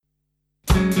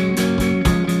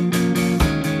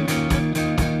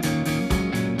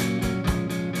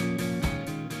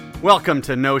Welcome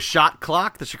to No Shot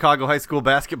Clock, the Chicago High School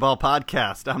Basketball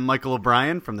Podcast. I'm Michael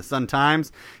O'Brien from the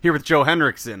Sun-Times, here with Joe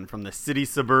Henriksen from the City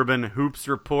Suburban Hoops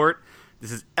Report.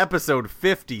 This is episode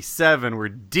 57. We're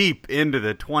deep into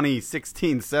the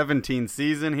 2016-17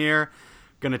 season here.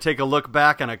 Going to take a look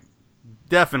back on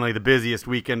definitely the busiest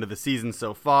weekend of the season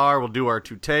so far. We'll do our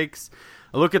two takes.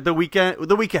 A look at the week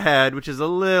ahead, which is a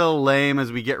little lame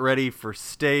as we get ready for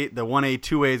state. The 1A,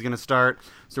 2A is going to start,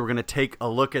 so we're going to take a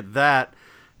look at that.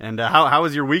 And how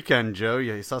was your weekend, Joe?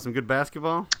 You saw some good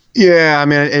basketball? Yeah, I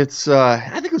mean, it's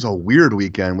I think it was a weird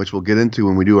weekend, which we'll get into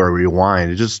when we do our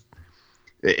rewind.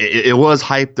 It was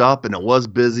hyped up, and it was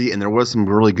busy, and there was some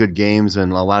really good games,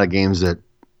 and a lot of games that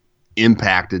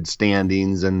impacted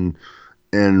standings and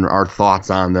our thoughts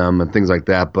on them and things like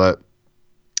that. But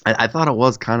I thought it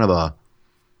was it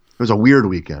was a weird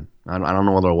weekend. I don't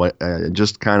know whether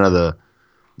just kind of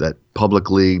that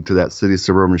public league to that city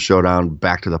suburban showdown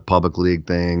back to the public league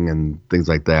thing and things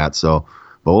like that. So,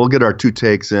 but we'll get our two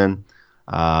takes in,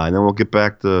 and then we'll get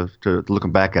back to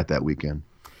looking back at that weekend.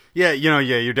 Yeah,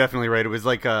 you're definitely right. It was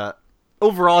like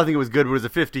overall, I think it was good, but it was a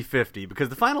 50-50 because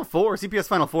the Final Four, CPS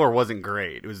Final Four, wasn't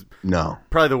great. It was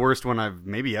probably the worst one I've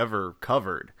maybe ever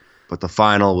covered. But the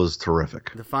final was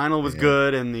terrific. The final was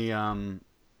good, and I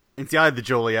had the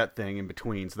Joliet thing in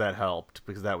between, so that helped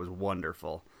because that was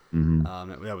wonderful.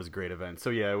 Mm-hmm. That was a great event. So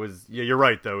yeah, it was. Yeah, you're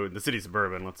right though. The City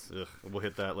Suburban. We'll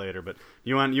hit that later. But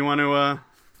you want to.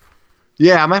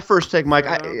 Yeah, my first take, Mike.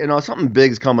 Something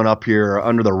big's coming up here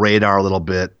under the radar a little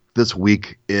bit this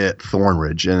week at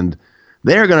Thornridge, and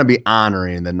they're going to be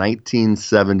honoring the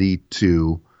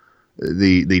 1972,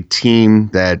 the team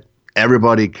that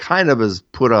everybody kind of has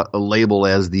put a label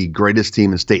as the greatest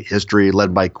team in state history,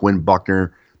 led by Quinn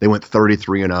Buckner. They went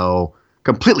 33-0.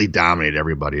 Completely dominated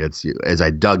everybody. As I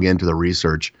dug into the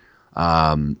research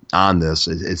on this,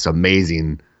 it's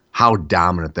amazing how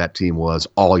dominant that team was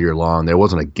all year long. There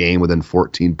wasn't a game within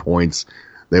 14 points.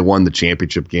 They won the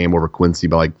championship game over Quincy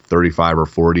by like 35 or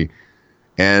 40.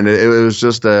 And it was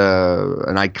just an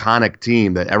iconic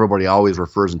team that everybody always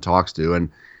refers and talks to. And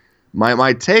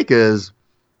my take is,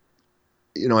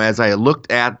 as I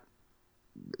looked at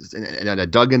and I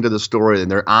dug into the story,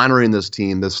 and they're honoring this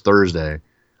team this Thursday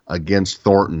against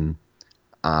Thornton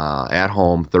at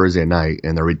home Thursday night,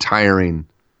 and they're retiring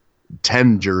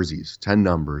 10 jerseys, 10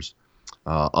 numbers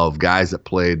of guys that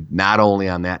played not only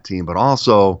on that team, but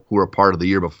also who were part of the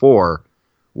year before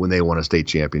when they won a state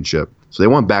championship. So they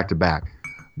went back-to-back.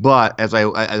 But as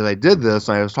I did this,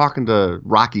 I was talking to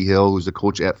Rocky Hill, who's the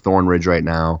coach at Thornridge right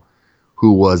now,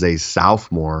 who was a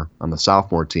sophomore on the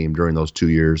sophomore team during those 2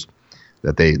 years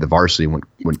that the varsity went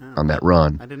on that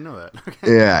run. I didn't know that.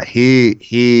 Yeah,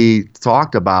 he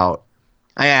talked about.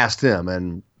 I asked him,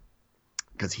 and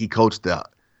because he coached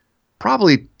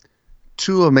probably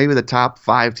two of maybe the top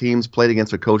 5 teams played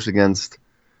against or coached against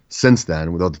since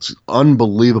then, with those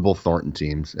unbelievable Thornton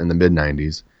teams in the mid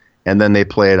 '90s, and then they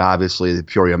played obviously the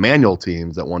Peoria Manual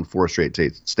teams that won 4 straight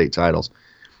state titles.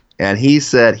 And he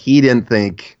said he didn't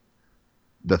think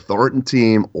the Thornton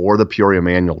team or the Peoria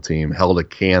Manual team held a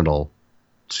candle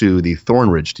to the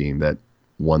Thornridge team that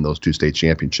won those 2 state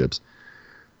championships.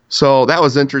 So that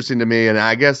was interesting to me, and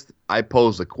I guess I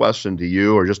posed a question to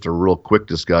you, or just a real quick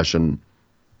discussion.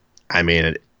 I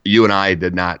mean, you and I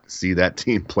did not see that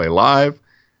team play live,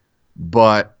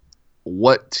 but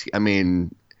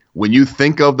when you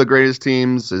think of the greatest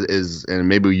teams, and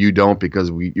maybe you don't because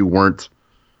you weren't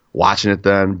watching it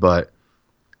then, but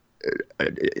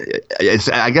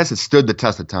I guess it stood the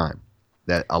test of time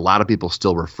that a lot of people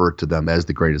still refer to them as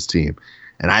the greatest team.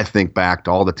 And I think back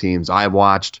to all the teams I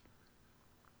watched,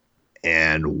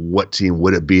 and what team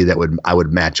would it be that I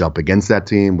would match up against that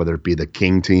team, whether it be the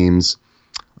King teams,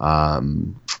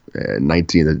 the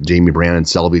Jamie Brandon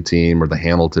Selvey team, or the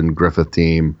Hamilton Griffith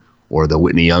team, or the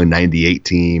Whitney Young 98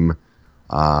 team,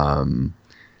 the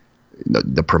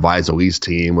Proviso East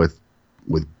team with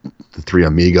the Three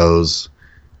Amigos,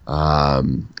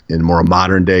 in more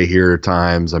modern day here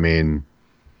times. I mean,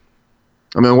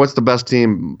 what's the best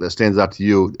team that stands out to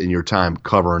you in your time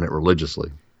covering it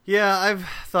religiously? Yeah, I've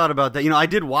thought about that. I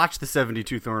did watch the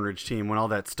 72 Thornridge team when all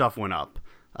that stuff went up.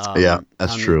 Yeah,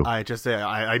 that's true. I just say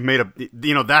I made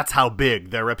that's how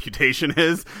big their reputation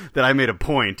is, that I made a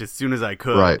point as soon as I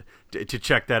could to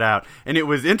check that out. And it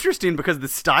was interesting because the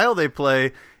style they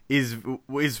play is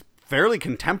fairly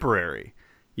contemporary.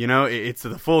 It's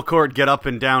the full court, get up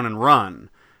and down and run.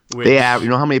 Which,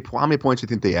 how many points do you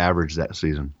think they averaged that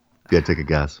season? If you had to take a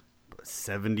guess.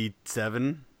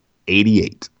 77.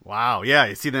 88. Wow, yeah,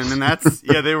 you see, then that's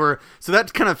yeah, they were so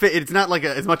that kind of fit. It's not like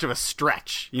as much of a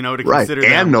stretch, to consider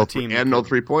them and no a team and no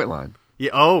 3-point line. Yeah.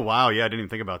 Oh, wow. Yeah, I didn't even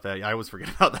think about that. I always forget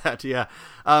about that. Yeah.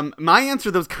 My answer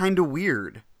though is kind of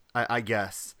weird. I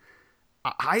guess.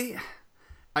 I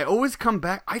always come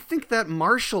back. I think that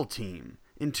Marshall team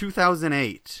in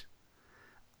 2008.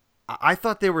 I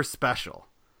thought they were special.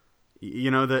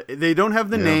 They don't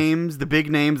have the names, the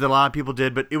big names that a lot of people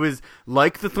did, but it was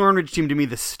like the Thornridge team to me,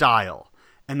 the style.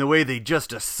 And the way they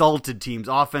just assaulted teams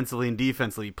offensively and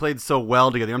defensively, played so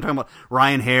well together. I'm talking about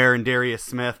Ryan Hare and Darius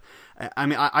Smith. I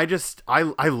mean,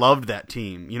 I loved that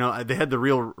team. They had the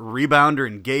real rebounder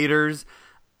and Gators.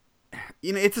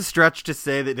 It's a stretch to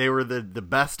say that they were the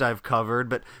best I've covered,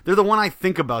 but they're the one I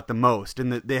think about the most,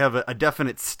 and that they have a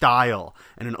definite style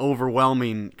and an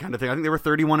overwhelming kind of thing. I think they were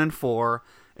 31-4,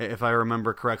 if I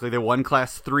remember correctly. They won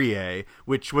Class 3A,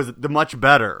 which was the much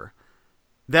better.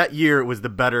 That year, it was the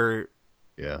better.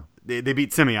 Yeah, they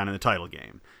beat Simeon in the title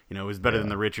game. It was better than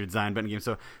the Richard Zion Benton game.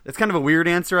 So that's kind of a weird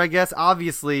answer, I guess.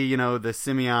 Obviously, the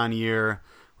Simeon year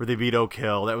where they beat Oak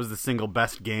Hill, that was the single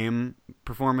best game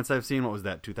performance I've seen. What was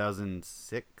that,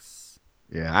 2006?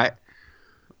 Yeah,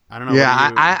 I don't know.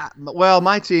 Yeah, well,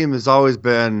 my team has always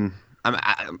been.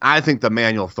 I think the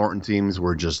Manuel Thornton teams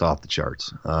were just off the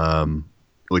charts,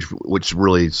 which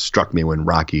really struck me when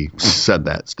Rocky said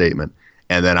that statement.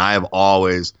 And then I have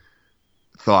always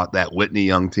thought that Whitney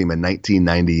Young team in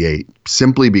 1998,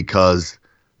 simply because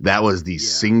that was the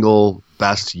single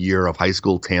best year of high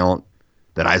school talent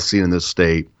that I've seen in this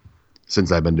state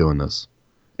since I've been doing this.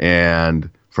 And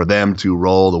for them to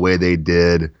roll the way they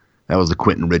did, that was the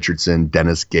Quentin Richardson,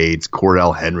 Dennis Gates,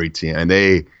 Cordell Henry team, and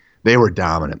they were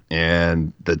dominant.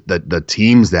 And the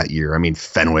teams that year, I mean,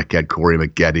 Fenwick had Corey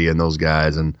McGetty and those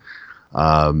guys, and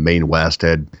Maine West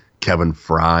had Kevin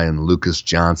Fry and Lucas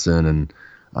Johnson, and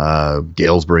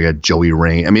Galesburg had Joey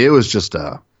Rain. I mean, it was just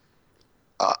a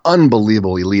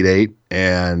unbelievable Elite Eight,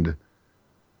 and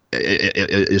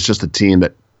it's just a team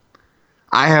that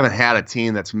I haven't had a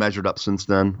team that's measured up since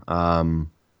then,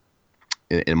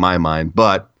 in my mind.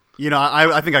 But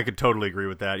I think I could totally agree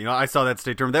with that. I saw that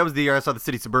state tournament. That was the year I saw the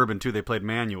City Suburban too. They played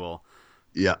Manual.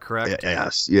 Yeah. Correct.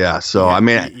 Yes. Yeah. So yeah, I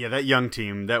mean, that young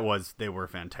team, they were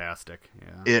fantastic.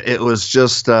 Yeah. It was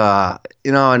just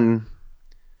and.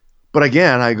 But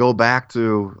again, I go back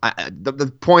to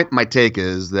the point. My take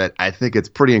is that I think it's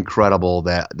pretty incredible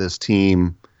that this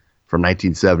team from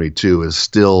 1972 is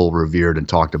still revered and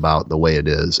talked about the way it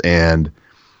is. And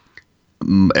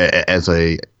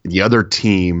the other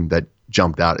team that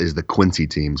jumped out is the Quincy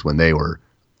teams when they were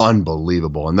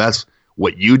unbelievable. And that's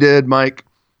what you did, Mike,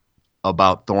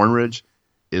 about Thornridge,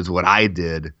 is what I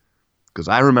did, because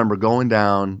I remember going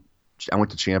down. I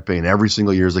went to Champaign every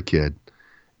single year as a kid.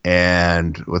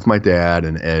 And with my dad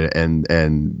and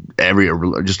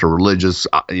just a religious,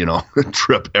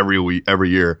 trip every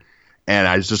year.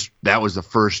 And that was the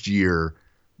first year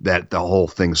that the whole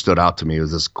thing stood out to me. It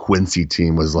was this Quincy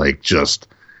team was like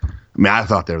I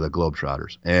thought they were the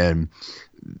Globetrotters. And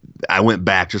I went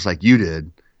back just like you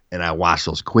did, and I watched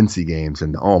those Quincy games,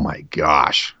 and oh my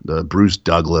gosh, the Bruce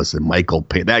Douglas and Michael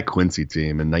Payne, that Quincy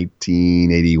team in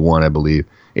 1981, I believe,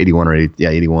 81 or 80,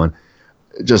 81.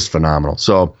 Just phenomenal.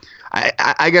 So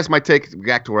I guess my take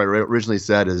back to what I originally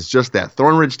said is just that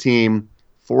Thornridge team,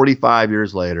 45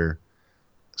 years later,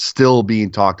 still being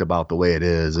talked about the way it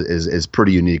is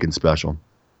pretty unique and special.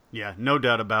 Yeah, no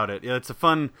doubt about it. Yeah, it's a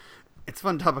fun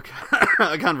topic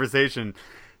of conversation.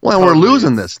 Well, we're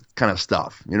losing this kind of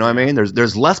stuff. You know what I mean?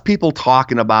 There's less people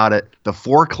talking about it. The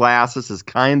four classes has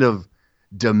kind of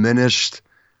diminished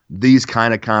these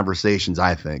kind of conversations,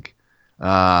 I think.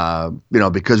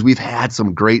 Because we've had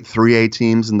some great 3A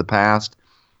teams in the past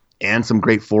and some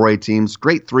great 4A teams,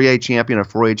 great 3A champion, a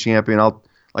 4A champion,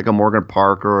 like a Morgan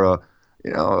Park or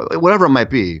whatever it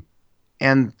might be.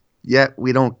 And yet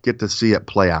we don't get to see it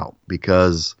play out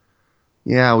because,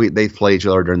 they play each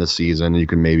other during the season. You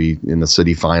can maybe in the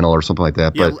city final or something like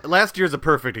that. Yeah, but last year's a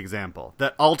perfect example.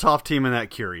 That Althoff team and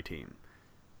that Curie team.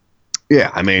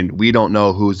 Yeah, I mean, we don't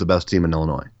know who's the best team in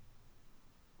Illinois,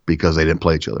 because they didn't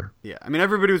play each other. Yeah, I mean,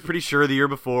 everybody was pretty sure the year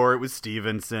before it was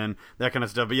Stevenson, that kind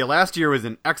of stuff. But yeah, last year was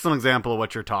an excellent example of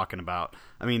what you're talking about.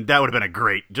 I mean, that would have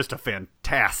been just a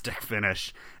fantastic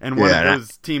finish. And one of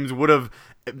those teams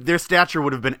their stature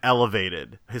would have been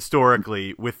elevated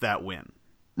historically with that win.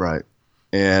 Right.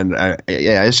 And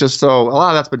it's just so a lot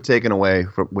of that's been taken away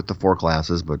with the four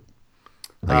classes. But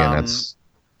again,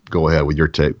 go ahead with your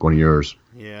take, one of yours.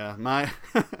 Yeah,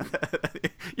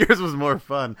 yours was more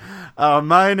fun.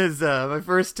 Mine is my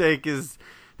first take is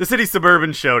the City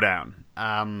Suburban Showdown.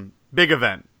 Big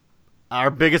event,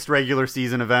 our biggest regular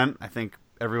season event I think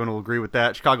everyone will agree with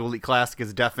that. Chicago Elite Classic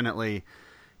is definitely,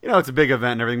 it's a big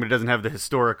event and everything, but it doesn't have the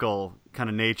historical kind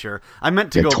of nature. I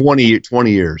meant to go 20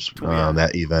 years.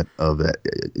 That event of that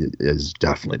has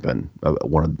definitely been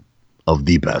one of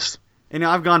the best. And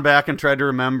I've gone back and tried to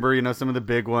remember, some of the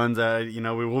big ones.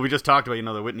 We just talked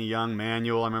about, the Whitney Young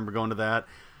Manual. I remember going to that.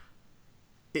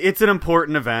 It's an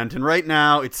important event, and right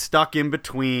now it's stuck in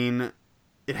between.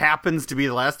 It happens to be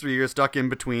the last 3 years stuck in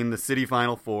between the city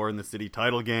Final Four and the city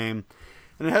title game.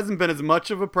 And it hasn't been as much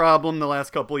of a problem the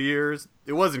last couple of years.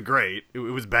 It wasn't great. It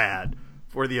was bad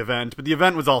for the event, but the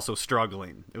event was also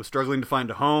struggling. It was struggling to find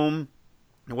a home.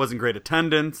 It wasn't great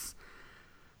attendance.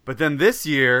 But then this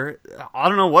year, I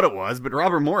don't know what it was, but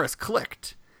Robert Morris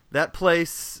clicked. That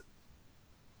place,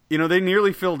 they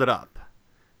nearly filled it up.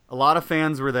 A lot of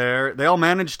fans were there. They all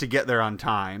managed to get there on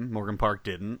time. Morgan Park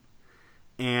didn't.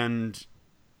 And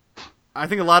I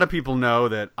think a lot of people know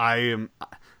that a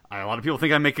lot of people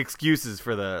think I make excuses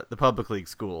for the public league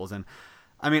schools. And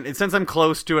I mean, since I'm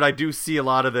close to it, I do see a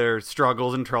lot of their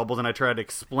struggles and troubles, and I try to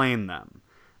explain them.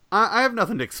 I have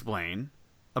nothing to explain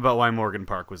about why Morgan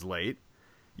Park was late.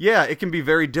 Yeah, it can be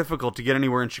very difficult to get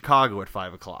anywhere in Chicago at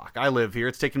 5 o'clock. I live here.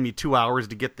 It's taken me 2 hours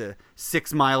to get the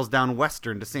 6 miles down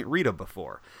Western to St. Rita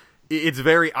before. It's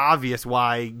very obvious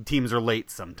why teams are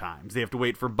late sometimes. They have to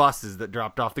wait for buses that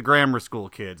dropped off the grammar school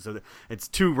kids. So it's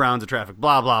 2 rounds of traffic,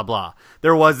 blah, blah, blah.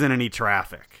 There wasn't any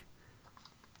traffic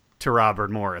to Robert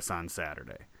Morris on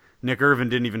Saturday. Nick Irvin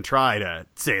didn't even try to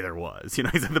say there was. He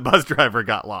said the bus driver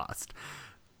got lost.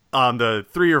 The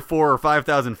 3,000 or 4,000 or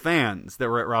 5,000 fans that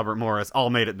were at Robert Morris all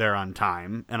made it there on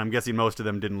time, and I'm guessing most of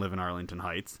them didn't live in Arlington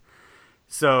Heights.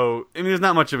 So, I mean, there's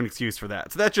not much of an excuse for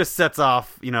that. So that just sets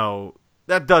off,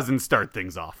 that doesn't start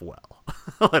things off well,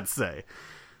 let's say.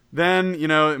 Then,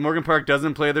 Morgan Park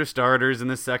doesn't play their starters in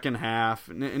the second half.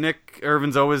 Nick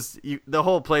Irvin's always, the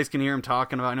whole place can hear him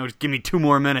talking about, just give me 2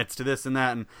 more minutes to this and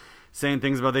that, and saying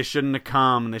things about they shouldn't have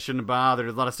come and they shouldn't have bothered.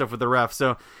 There's a lot of stuff with the refs.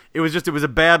 So it was a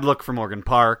bad look for Morgan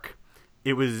Park.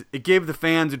 It gave the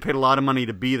fans who'd paid a lot of money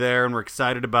to be there and were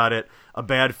excited about it a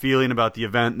bad feeling about the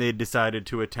event they'd decided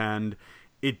to attend.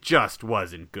 It just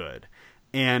wasn't good.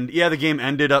 And yeah, the game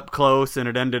ended up close and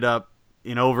it ended up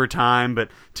in overtime. But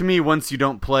to me, once you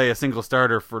don't play a single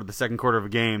starter for the second quarter of a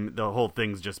game, the whole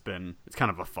thing's just it's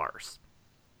kind of a farce.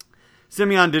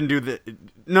 Simeon didn't do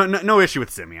no issue with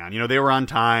Simeon. They were on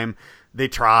time. They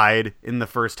tried in the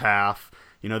first half.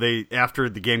 After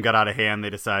the game got out of hand, they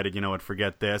decided,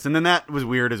 forget this. And then that was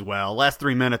weird as well. Last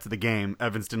 3 minutes of the game,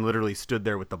 Evanston literally stood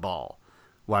there with the ball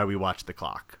while we watched the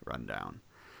clock run down.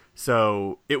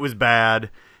 So it was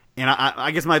bad. And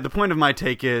I guess the point of my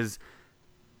take is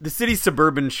the City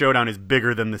Suburban Showdown is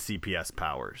bigger than the CPS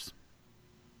Powers.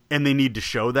 And they need to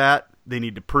show that. They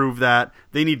need to prove that.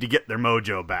 They need to get their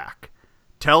mojo back.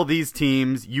 Tell these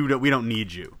teams, we don't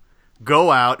need you. Go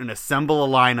out and assemble a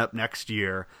lineup next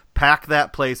year. Pack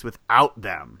that place without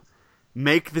them.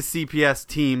 Make the CPS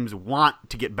teams want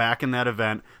to get back in that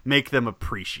event. Make them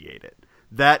appreciate it.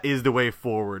 That is the way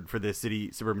forward for the City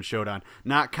Suburban Showdown.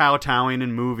 Not kowtowing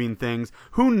and moving things.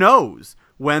 Who knows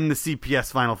when the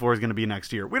CPS Final Four is going to be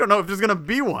next year? We don't know if there's going to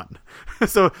be one.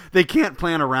 So they can't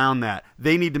plan around that.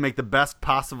 They need to make the best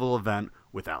possible event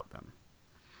without them.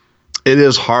 It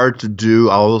is hard to do.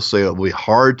 I will say it'll be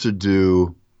hard to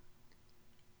do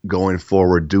going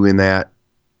forward doing that.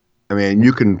 I mean,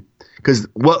 you can, because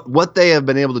what they have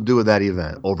been able to do with that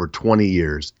event over 20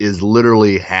 years is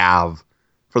literally have,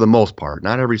 for the most part,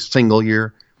 not every single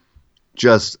year,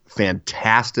 just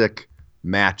fantastic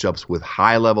matchups with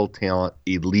high-level talent,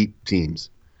 elite teams.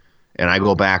 And I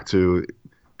go back to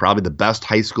probably the best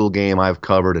high school game I've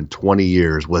covered in 20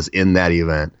 years was in that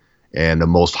event. And the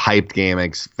most hyped game,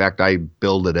 in fact, I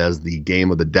billed it as the game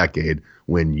of the decade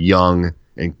when Young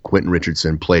and Quentin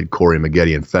Richardson played Corey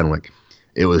Maggette and Fenwick.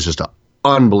 It was just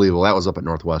unbelievable. That was up at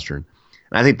Northwestern.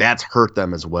 And I think that's hurt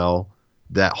them as well.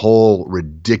 That whole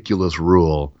ridiculous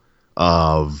rule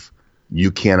of you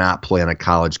cannot play on a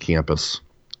college campus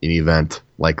an event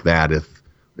like that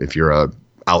if you're a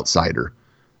outsider.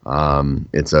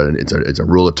 It's a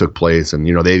rule that took place, and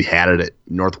they had it at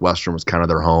Northwestern was kind of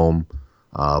their home.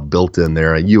 Built in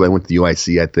there. I went to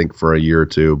UIC, I think, for a year or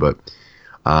two, but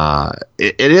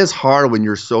it is hard when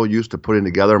you're so used to putting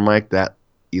together, Mike, that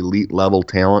elite level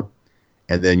talent,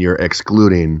 and then you're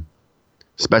excluding,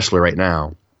 especially right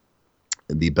now,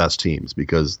 the best teams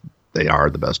because they are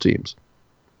the best teams.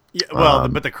 Yeah, well,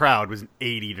 but the crowd was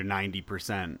 80 to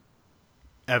 90%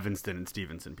 Evanston and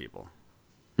Stevenson people.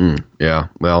 Yeah,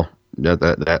 well,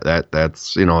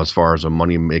 that's as far as a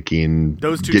money making.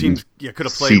 Those two teams could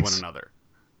have played seats. One another.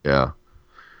 Yeah.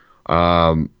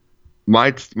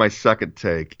 my second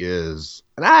take is,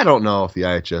 and I don't know if the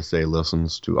IHSA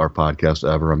listens to our podcast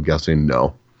ever. I'm guessing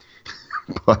no.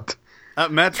 But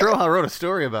Matt Troha wrote a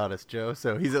story about us, Joe,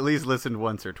 so he's at least listened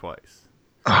once or twice.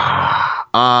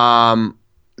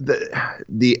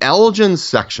 The Elgin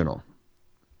sectional,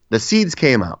 the seeds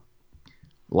came out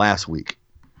last week,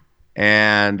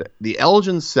 and the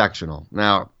Elgin sectional.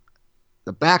 Now,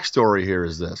 the backstory here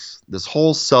is this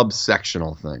whole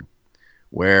subsectional thing,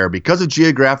 where because of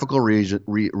geographical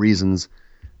reasons,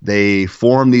 they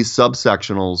form these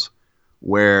subsectionals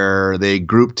where they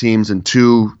group teams in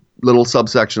two little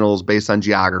subsectionals based on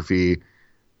geography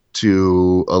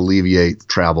to alleviate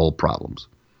travel problems.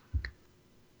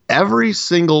 Every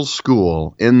single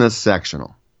school in this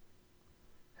sectional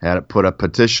had put a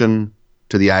petition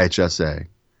to the IHSA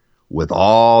with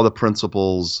all the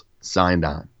principals signed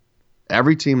on.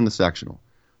 Every team in the sectional,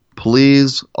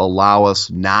 please allow us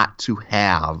not to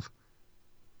have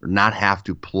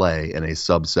to play in a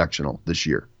subsectional this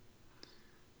year.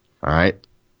 All right.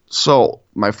 So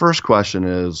my first question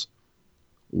is,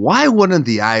 why wouldn't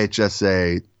the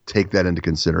IHSA take that into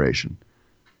consideration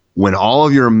when all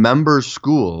of your member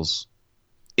schools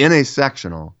in a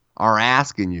sectional are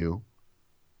asking you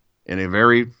in a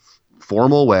very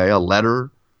formal way, a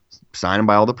letter signed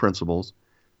by all the principals,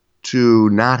 to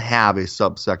not have a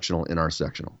subsectional in our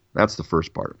sectional? That's the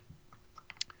first part.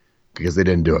 Because they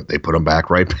didn't do it. They put them back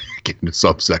right back into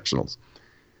subsectionals.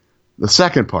 The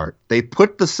second part, they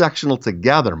put the sectional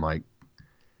together, Mike,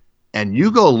 and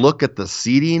you go look at the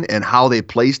seeding and how they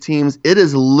place teams, it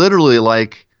is literally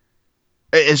like,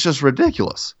 it's just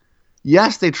ridiculous.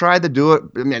 Yes, they tried to do it.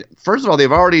 I mean, first of all,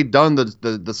 they've already done the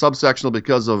subsectional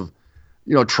because of,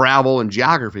 travel and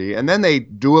geography, and then they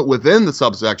do it within the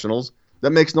subsectionals.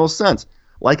 That makes no sense.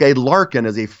 Like a Larkin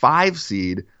is a 5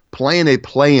 seed playing a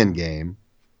play-in game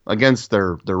against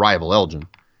their rival Elgin,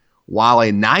 while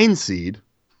a 9 seed,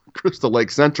 Crystal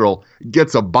Lake Central,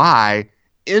 gets a bye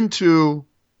into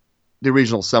the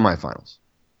regional semifinals.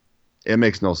 It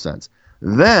makes no sense.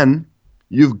 Then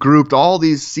you've grouped all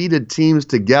these seeded teams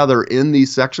together in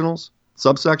these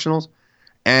subsectionals,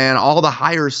 and all the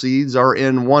higher seeds are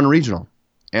in one regional.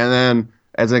 And then,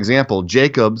 as an example,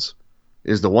 Jacobs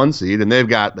is the 1 seed, and they've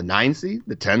got the 9 seed,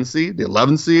 the 10 seed, the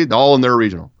 11 seed, all in their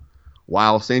regional.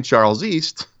 While St. Charles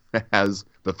East has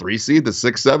the 3 seed, the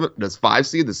 6, 7, the 5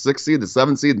 seed, the 6 seed, the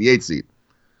 7 seed, and the 8 seed.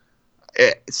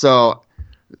 So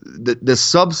the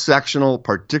subsectional,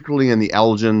 particularly in the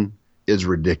Elgin, is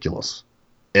ridiculous.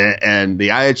 And the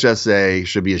IHSA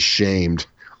should be ashamed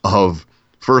of,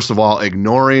 first of all,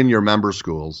 ignoring your member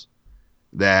schools,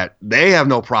 that they have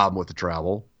no problem with the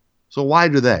travel. So why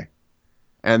do they?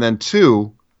 And then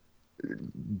 2,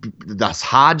 this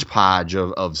hodgepodge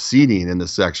of seating in the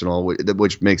sectional,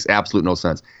 which makes absolute no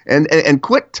sense. And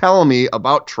quit telling me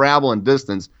about travel and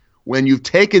distance when you've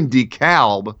taken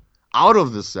DeKalb out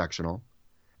of this sectional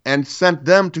and sent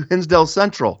them to Hinsdale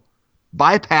Central,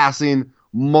 bypassing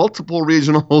multiple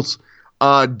regionals,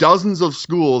 dozens of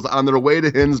schools on their way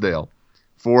to Hinsdale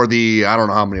for the, I don't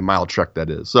know how many mile trek that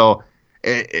is. So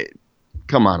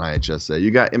come on, IHSA.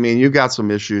 You've got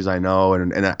some issues, I know,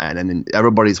 and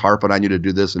everybody's harping on you to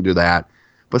do this and do that.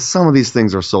 But some of these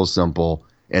things are so simple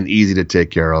and easy to take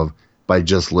care of by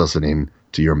just listening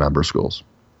to your member schools.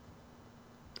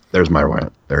 There's my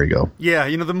rant. There you go. Yeah,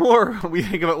 the more we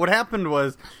think about what happened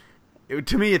was,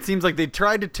 to me, it seems like they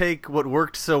tried to take what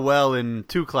worked so well in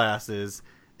 2 classes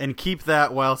and keep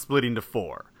that while splitting to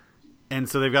 4. And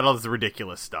so they've got all this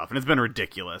ridiculous stuff. And it's been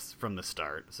ridiculous from the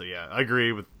start. So, yeah, I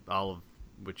agree with all of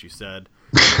what you said.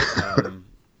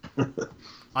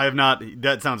 I have not.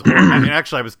 That sounds horrible. And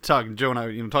actually, I was talking, Joe and I,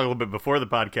 talking a little bit before the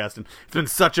podcast, and it's been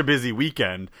such a busy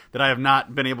weekend that I have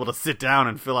not been able to sit down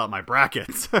and fill out my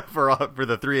brackets for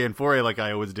the 3A and 4A like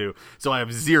I always do. So I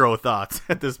have zero thoughts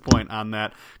at this point on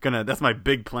that. That's my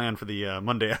big plan for the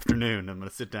Monday afternoon. I'm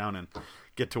gonna sit down and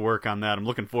get to work on that. I'm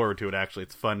looking forward to it. Actually,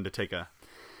 it's fun to take a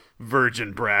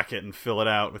virgin bracket and fill it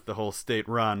out with the whole state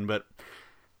run. But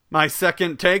my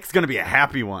second take's gonna be a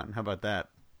happy one. How about that?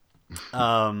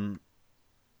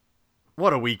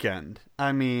 What a weekend.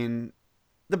 I mean,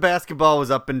 the basketball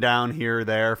was up and down here or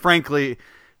there. Frankly,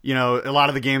 a lot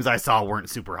of the games I saw weren't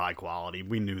super high quality.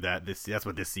 We knew that. That's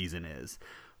what this season is.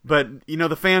 But,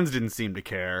 the fans didn't seem to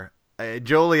care.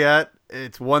 Joliet,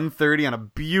 it's 1:30 on a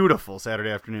beautiful Saturday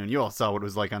afternoon. You all saw what it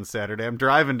was like on Saturday. I'm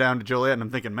driving down to Joliet, and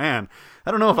I'm thinking, man, I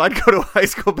don't know if I'd go to a high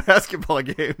school basketball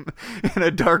game in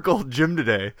a dark old gym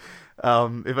today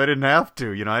if I didn't have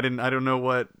to. I don't know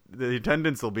what the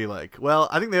attendance will be like. Well,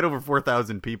 I think they had over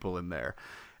 4,000 people in there.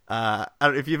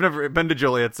 If you've never been to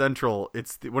Joliet Central,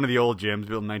 it's one of the old gyms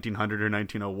built in 1900 or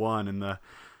 1901, and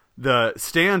The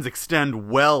stands extend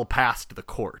well past the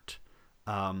court.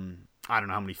 I don't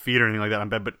know how many feet or anything like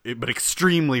that, but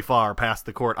extremely far past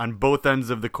the court on both ends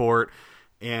of the court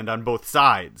and on both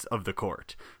sides of the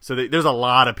court. So there's a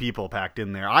lot of people packed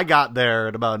in there. I got there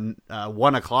at about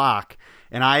 1 o'clock,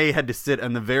 and I had to sit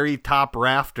on the very top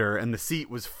rafter, and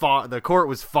the court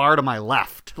was far to my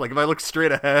left. Like if I looked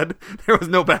straight ahead, there was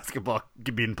no basketball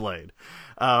being played.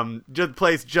 The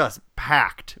place just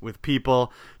packed with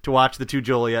people to watch the two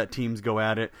Joliet teams go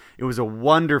at it. It was a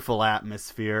wonderful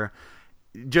atmosphere.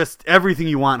 Just everything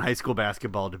you want high school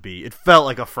basketball to be. It felt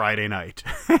like a Friday night,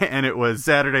 and it was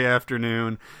Saturday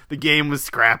afternoon. The game was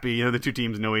scrappy. The two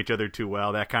teams know each other too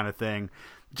well, that kind of thing.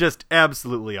 Just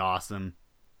absolutely awesome.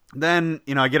 Then,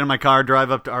 I get in my car,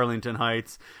 drive up to Arlington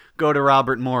Heights, go to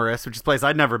Robert Morris, which is a place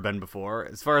I'd never been before.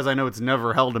 As far as I know, it's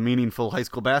never held a meaningful high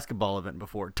school basketball event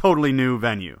before. Totally new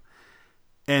venue.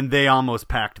 And they almost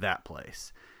packed that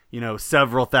place.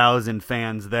 Several thousand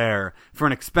fans there for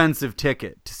an expensive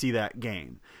ticket to see that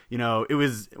game. It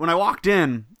was, when I walked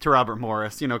in to Robert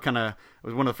Morris, I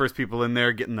was one of the first people in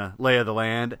there getting the lay of the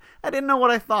land. I didn't know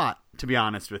what I thought, to be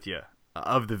honest with you,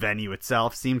 of the venue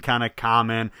itself. Seemed kind of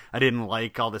common. I didn't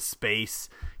like all the space,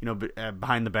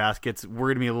 behind the baskets.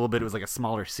 Worried me a little bit. It was like a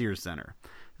smaller Sears Center.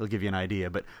 It'll give you an idea.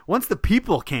 But once the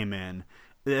people came in,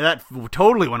 that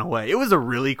totally went away. It was a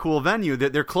really cool venue.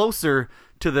 They're closer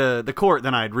to the court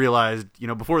than I'd realized,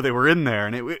 before they were in there.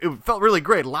 And it felt really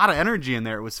great. A lot of energy in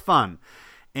there. It was fun.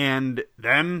 And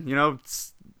then,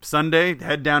 Sunday,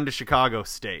 head down to Chicago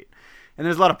State. And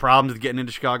there's a lot of problems with getting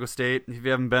into Chicago State. If you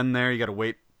haven't been there, you got to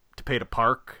wait to pay to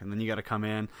park, and then you got to come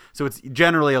in. So it's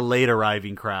generally a late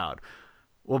arriving crowd.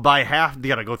 Well, by you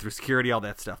got to go through security, all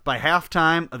that stuff. By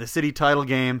halftime of the city title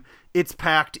game, it's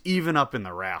packed even up in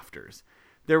the rafters.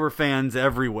 There were fans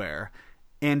everywhere.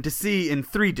 And to see in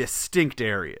 3 distinct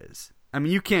areas. I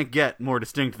mean, you can't get more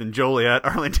distinct than Joliet,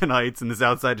 Arlington Heights, and the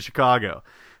south side of Chicago.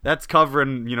 That's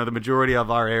covering, the majority of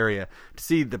our area. To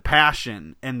see the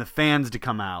passion and the fans to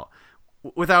come out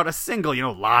without a single,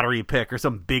 lottery pick or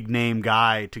some big name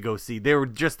guy to go see. They were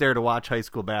just there to watch high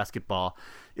school basketball.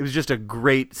 It was just a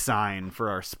great sign for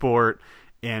our sport,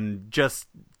 and just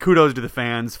kudos to the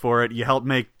fans for it. You helped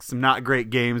make some not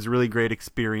great games really great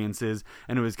experiences,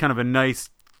 and it was kind of a nice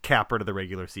capper to the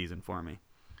regular season for me.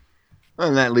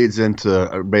 And that leads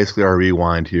into basically our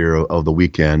rewind here of the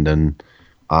weekend, and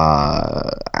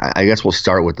I guess we'll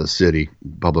start with the city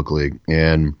public league.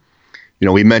 And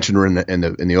we mentioned in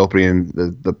the opening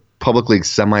the public league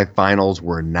semifinals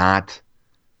were not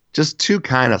just two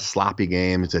kind of sloppy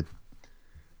games that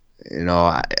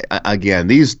again,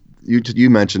 these you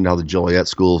mentioned how the Joliet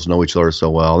schools know each other so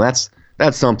well. That's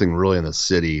something really in the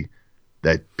city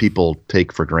that people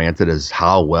take for granted, is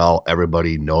how well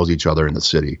everybody knows each other in the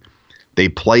city. They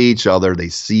play each other, they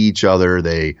see each other,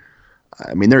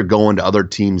 they're going to other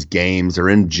teams' games, they're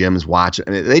in gyms watching.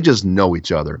 They just know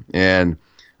each other. And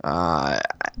I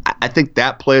think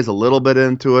that plays a little bit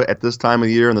into it at this time of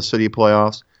the year in the city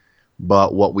playoffs.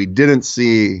 But what we didn't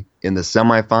see in the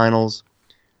semifinals,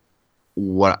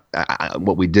 what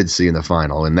we did see in the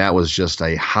final, and that was just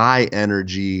a high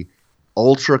energy,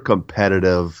 ultra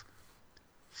competitive,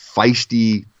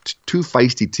 two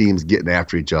feisty teams getting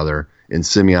after each other in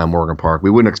Simeon Morgan Park. We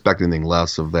wouldn't expect anything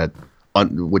less of that,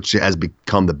 which has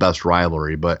become the best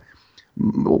rivalry. But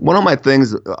one of my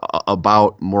things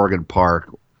about Morgan Park,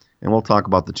 and we'll talk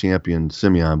about the champion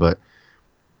Simeon, but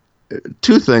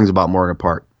 2 things about Morgan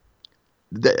Park.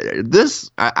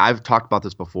 I've talked about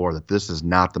this before, that this is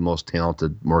not the most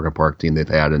talented Morgan Park team they've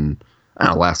had in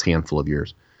the last handful of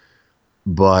years.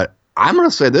 But I'm going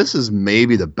to say this is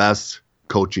maybe the best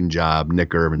coaching job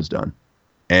Nick Irvin's done.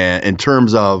 And in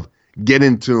terms of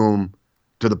getting them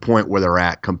to the point where they're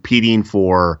at, competing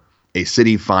for a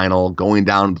city final, going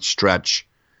down the stretch,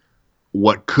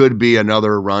 what could be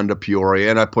another run to Peoria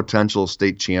and a potential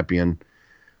state champion.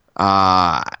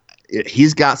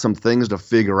 He's got some things to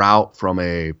figure out from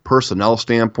a personnel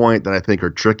standpoint that I think are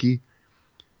tricky.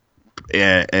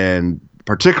 And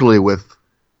particularly with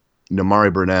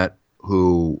Namari Burnett,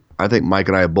 who I think Mike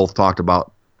and I have both talked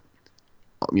about,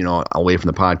 away from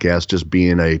the podcast, just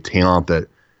being a talent that,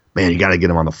 man, you got to get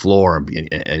him on the floor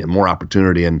and more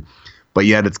opportunity. But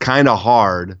yet it's kind of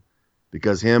hard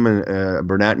because him and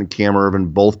Burnett and Cam Irvin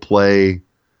both play.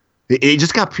 He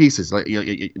just got pieces. Like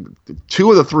 2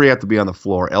 of the 3 have to be on the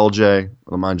floor: LJ,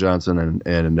 Lamont Johnson,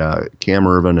 and Cam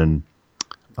Irvin and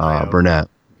Burnett.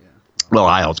 Yeah. Well,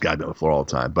 Io's got to be on the floor all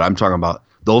the time, but I'm talking about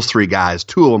those 3 guys.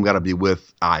 2 of them got to be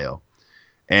with Io,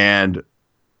 and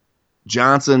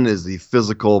Johnson is the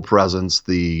physical presence,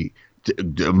 the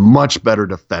much better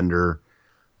defender.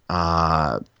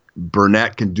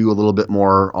 Burnett can do a little bit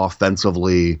more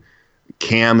offensively.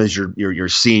 Cam is your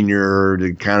senior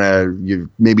to kind of you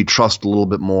maybe trust a little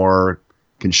bit more.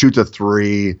 Can shoot the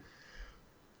three.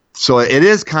 So it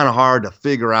is kind of hard to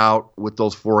figure out with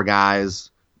those four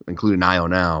guys, including Io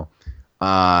now,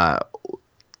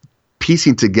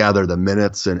 piecing together the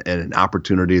minutes and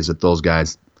opportunities that those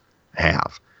guys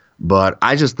have. But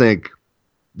I just think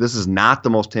this is not the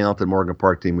most talented Morgan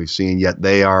Park team we've seen, yet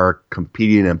they are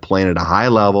competing and playing at a high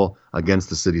level against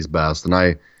the city's best. And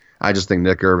I just think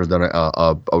Nick Irvin's done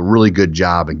a really good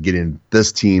job in getting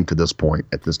this team to this point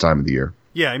at this time of the year.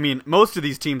 Yeah, I mean, most of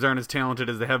these teams aren't as talented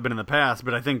as they have been in the past,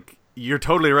 but I think you're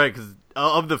totally right, because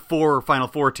of the Final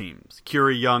Four teams,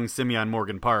 Curie, Young, Simeon,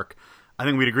 Morgan Park, I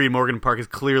think we'd agree Morgan Park is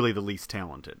clearly the least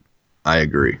talented. I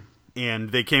agree.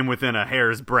 And they came within a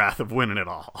hair's breadth of winning it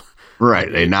all.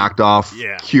 Right. They knocked off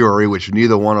Curie, which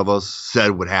neither one of us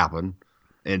said would happen.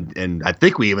 And I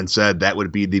think we even said that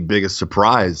would be the biggest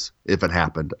surprise if it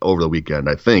happened over the weekend,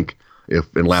 I think.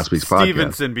 If in last week's podcast,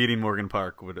 Stevenson beating Morgan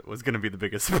Park was going to be the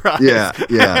biggest surprise. Yeah,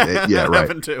 right.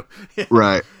 Happened too.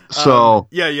 Right. So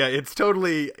it's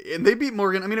totally. And they beat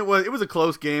Morgan. I mean, it was a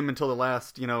close game until the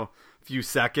last few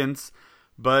seconds,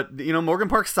 but Morgan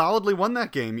Park solidly won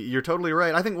that game. You're totally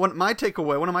right. I think one of my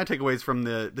takeaways from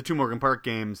the two Morgan Park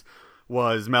games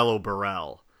was Melo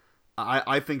Burrell.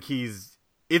 I think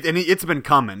it's been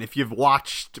coming. If you've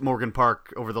watched Morgan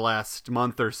Park over the last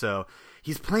month or so,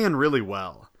 he's playing really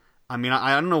well. I mean,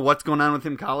 I don't know what's going on with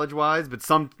him college-wise, but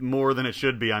some more than it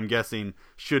should be, I'm guessing,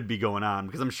 should be going on.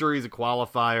 Because I'm sure he's a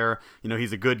qualifier,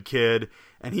 he's a good kid,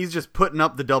 and he's just putting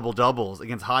up the double-doubles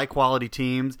against high-quality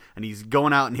teams, and he's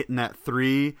going out and hitting that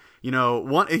three.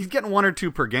 He's getting one or two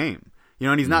per game.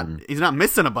 And he's not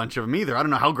missing a bunch of them either. I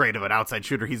don't know how great of an outside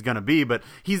shooter he's going to be, but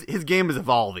his game is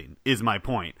evolving, is my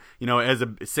point. As a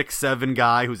 6'7"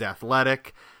 guy who's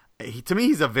athletic, to me,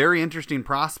 he's a very interesting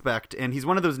prospect, and he's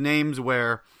one of those names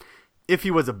where if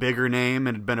he was a bigger name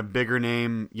and had been a bigger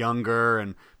name younger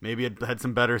and maybe had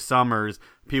some better summers,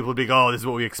 people would be like, oh, this is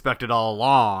what we expected all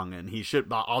along, and he should,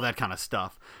 all that kind of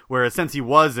stuff. Whereas since he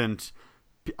wasn't,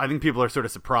 I think people are sort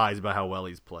of surprised by how well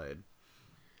he's played.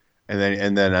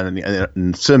 And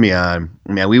then Simeon,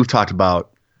 man, we've talked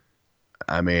about,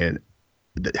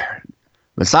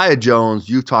 Messiah Jones,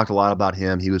 you've talked a lot about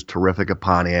him. He was terrific at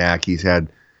Pontiac. He had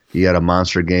a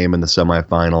monster game in the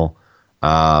semifinal.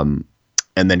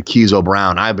 And then Keezo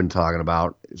Brown, I've been talking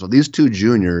about. So these two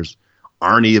juniors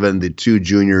aren't even the two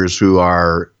juniors who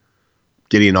are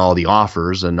getting all the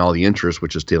offers and all the interest,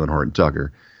 which is Taylor Horton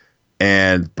Tucker.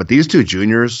 But these two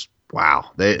juniors, wow,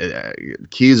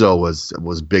 Keezo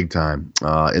was big time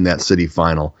in that city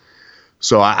final.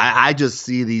 So I just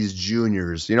see these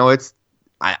juniors.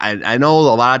 I know a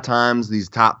lot of times these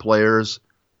top players,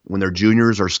 when they're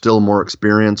juniors, are still more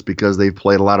experienced because they've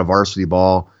played a lot of varsity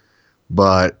ball.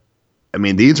 But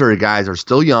these are guys who are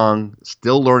still young,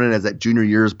 still learning as that junior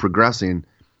year is progressing.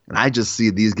 And I just see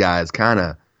these guys kind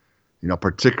of,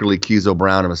 particularly Keezo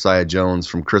Brown and Messiah Jones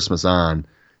from Christmas on,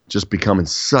 just becoming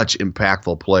such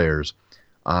impactful players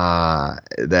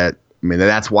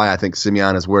that's why I think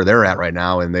Simeon is where they're at right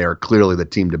now, and they are clearly the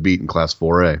team to beat in Class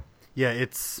 4A. Yeah,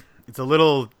 it's a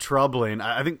little troubling.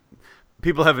 I think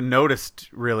people haven't noticed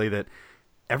really that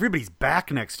everybody's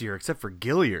back next year except for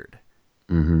Gilliard.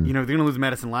 Mm-hmm. They're going to lose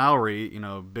Madison Lowry,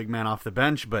 big man off the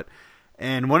bench.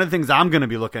 And one of the things I'm going to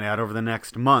be looking at over the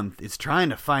next month is trying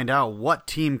to find out what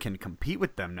team can compete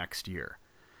with them next year.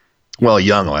 Well,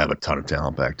 Young will have a ton of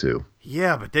talent back, too.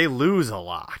 Yeah, but they lose a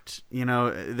lot.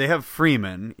 They have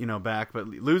Freeman, back, but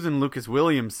losing Lucas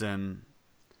Williamson.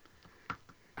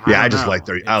 I like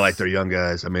their young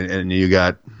guys. And you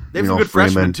got they have some good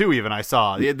Freeman, freshmen too. Even I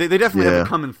saw they definitely have it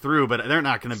coming through, but they're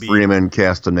not going to be Freeman,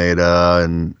 Castaneda,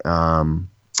 and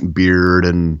Beard,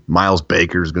 and Miles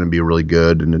Baker is going to be really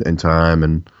good in time,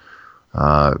 and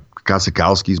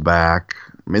Kosikowski's back.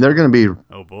 They're going to be.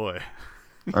 Oh boy.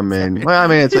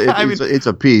 It's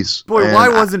a piece. Boy, why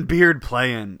wasn't Beard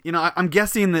playing? I'm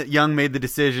guessing that Young made the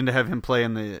decision to have him play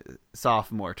in the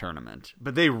sophomore tournament,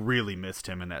 but they really missed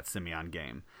him in that Simeon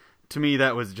game. To me,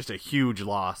 that was just a huge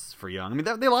loss for Young.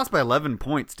 They lost by 11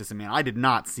 points to Simeon. I did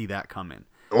not see that coming.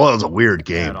 Well, it was a weird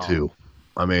game, too.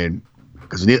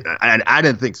 Because I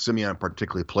didn't think Simeon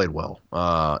particularly played well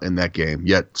in that game,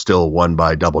 yet still won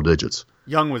by double digits.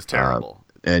 Young was terrible.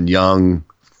 And Young,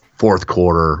 fourth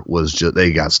quarter, was just,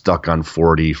 they got stuck on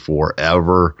 40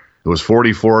 forever. It was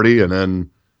 40-40, and then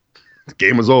the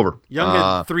game was over. Young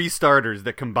had three starters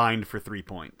that combined for 3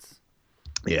 points.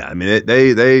 Yeah,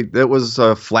 it was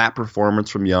a flat performance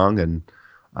from Young, and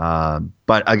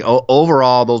but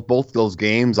overall, both those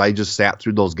games, I just sat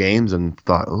through those games and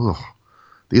thought, oh,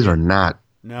 these are not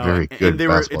No, very good and they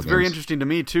were. It's basketball very games. interesting to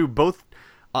me too. Both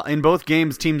in both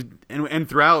games, teams and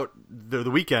throughout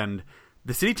the weekend,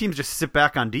 the City teams just sit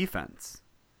back on defense.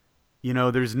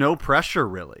 There's no pressure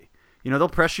really. They'll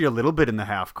pressure you a little bit in the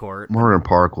half court. Morgan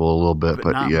Park will a little bit,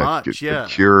 but not yeah, much. Yeah,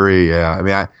 Curie, yeah. I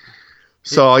mean,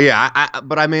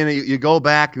 but I mean, you go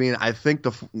back. I mean,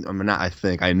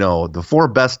 I know the 4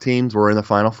 best teams were in the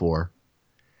Final Four,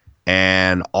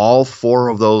 and all 4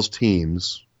 of those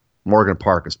teams, Morgan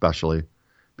Park especially,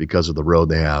 because of the road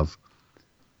they have,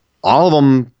 all of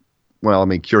them. Well, I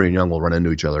mean, Curie and Young will run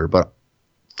into each other, but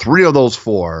 3 of those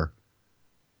 4,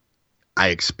 I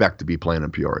expect to be playing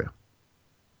in Peoria.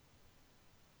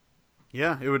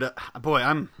 Yeah, it would.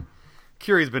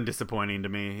 Curie's been disappointing to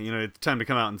me. It's time to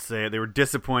come out and say it. They were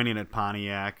disappointing at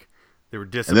Pontiac. They were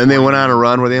disappointing. And then they went on a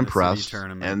run where they impressed.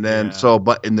 Tournament. And then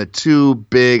but in the 2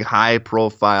 big,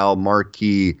 high-profile,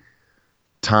 marquee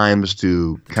times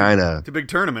to kind of the big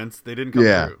tournaments, they didn't come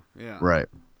through. Yeah, right.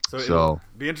 So it'll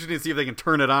be interesting to see if they can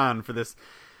turn it on for this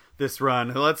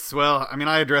run.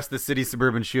 I addressed the City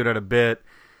Suburban Shootout a bit.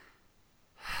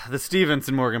 The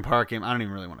Stevenson Morgan Park game, I don't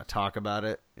even really want to talk about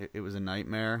it. It was a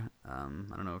nightmare. I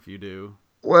don't know if you do.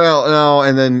 Well, no,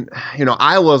 and then,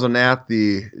 I wasn't at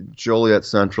the Joliet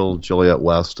Central, Joliet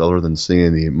West, other than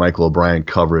seeing the Michael O'Brien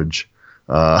coverage,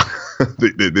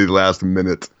 the last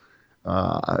minute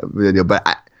video. But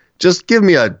just give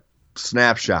me a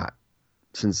snapshot,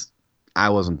 since I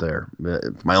wasn't there,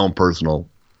 my own personal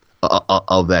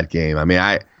of that game. I mean,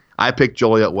 I picked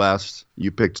Joliet West.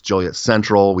 You picked Joliet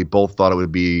Central. We both thought it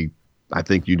would be, I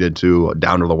think you did too,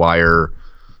 down to the wire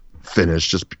finish,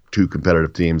 just 2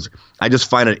 competitive teams. I just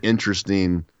find it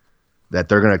interesting that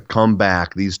they're going to come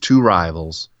back, these 2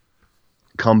 rivals,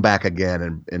 come back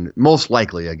again and most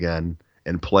likely again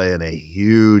and play in a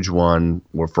huge one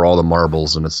for all the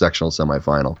marbles in a sectional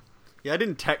semifinal. Yeah, I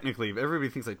didn't technically. Everybody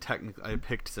thinks I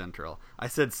picked Central. I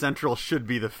said Central should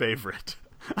be the favorite.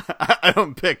 I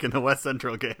don't pick in the West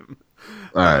Central game.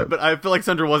 All right. But I feel like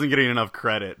Central wasn't getting enough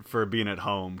credit for being at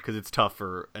home because it's tough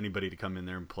for anybody to come in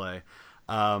there and play.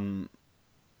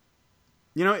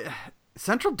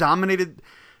 Central dominated.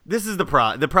 This is the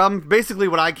problem. The problem, basically,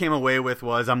 what I came away with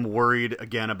was I'm worried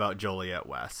again about Joliet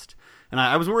West. And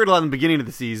I was worried a lot in the beginning of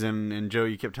the season, and Joe,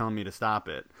 you kept telling me to stop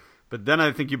it. But then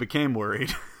I think you became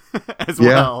worried as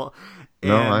well.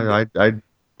 No, I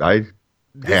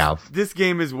have. This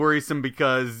game is worrisome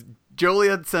because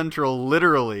Joliet Central,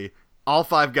 literally, all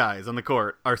 5 guys on the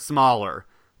court are smaller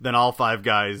than all 5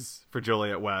 guys for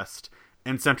Joliet West,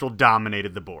 and Central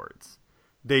dominated the boards.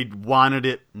 They wanted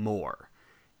it more.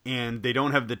 And they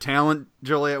don't have the talent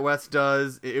Joliet West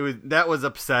does. That was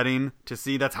upsetting to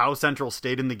see. That's how Central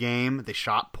stayed in the game. They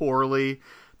shot poorly.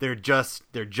 They're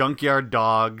junkyard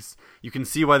dogs. You can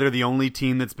see why they're the only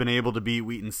team that's been able to beat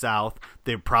Wheaton South.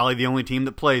 They're probably the only team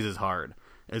that plays as hard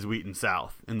as Wheaton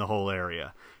South in the whole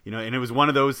area. And it was one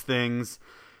of those things.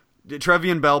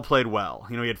 Trevian Bell played well.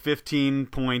 He had 15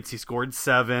 points. He scored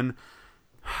 7.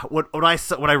 What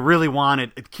I really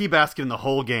wanted, a key basket in the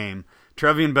whole game.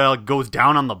 Trevian Bell goes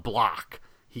down on the block.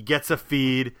 He gets a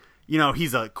feed.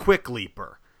 He's a quick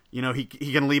leaper. He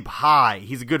can leap high.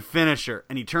 He's a good finisher.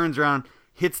 And he turns around,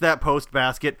 hits that post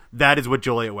basket. That is what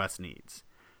Joliet West needs.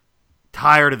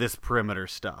 Tired of this perimeter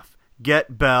stuff.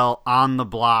 Get Bell on the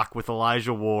block with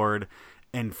Elijah Ward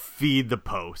and feed the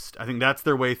post. I think that's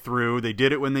their way through. They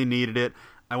did it when they needed it.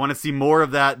 I want to see more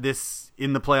of that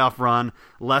in the playoff run,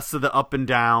 less of the up and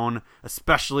down,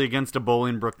 especially against a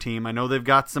Bolingbrook team. I know they've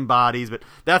got some bodies, but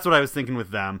that's what I was thinking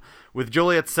with them. With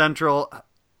Joliet Central,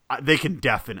 they can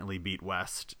definitely beat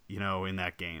West, in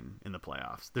that game in the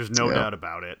playoffs. There's no doubt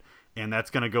about it. And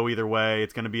that's going to go either way.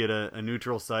 It's going to be at a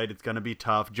neutral site. It's going to be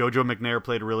tough. JoJo McNair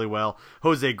played really well.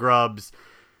 Jose Grubbs.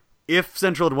 If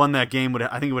Central had won that game,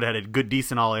 I think it would have had a good,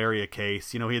 decent all-area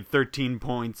case. He had 13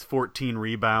 points, 14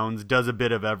 rebounds, does a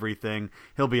bit of everything.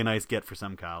 He'll be a nice get for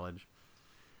some college.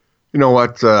 You know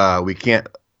what we can't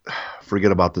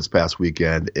forget about this past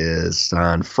weekend is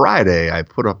on Friday I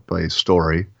put up a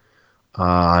story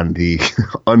on the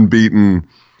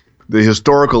the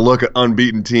historical look at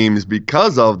unbeaten teams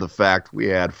because of the fact we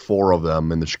had 4 of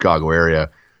them in the Chicago area,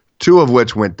 2 of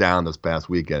which went down this past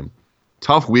weekend.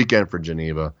 Tough weekend for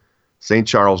Geneva. St.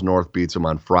 Charles North beats them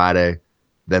on Friday.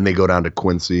 Then they go down to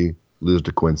Quincy, lose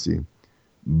to Quincy.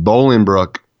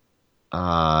 Bolingbrook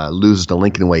loses to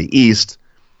Lincoln Way East.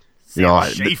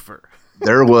 Schaefer.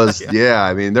 There was,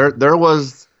 there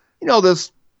was,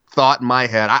 this thought in my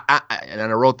head. And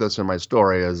I wrote this in my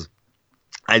story as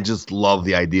I just love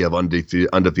the idea of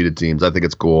undefeated teams. I think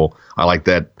it's cool. I like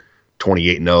that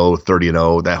 28-0,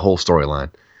 30-0, that whole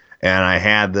storyline. And I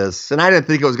had this, and I didn't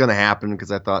think it was going to happen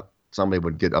because I thought, somebody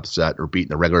would get upset or beat in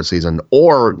the regular season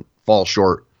or fall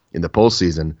short in the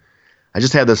postseason. I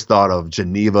just had this thought of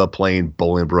Geneva playing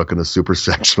Bolingbrook in the Super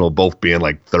Sectional, both being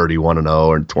like 31-0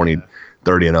 or 30-0.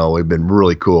 It would have been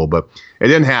really cool, but it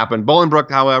didn't happen.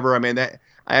 Bolingbrook, however, I mean, I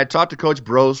had talked to Coach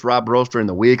Rob Brost, during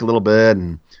the week a little bit,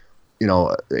 and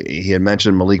he had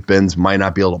mentioned Malik Binns might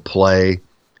not be able to play.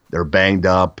 They're banged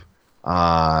up.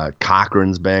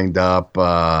 Cochran's banged up.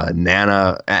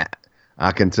 Nana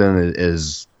Atkinson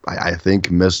is, I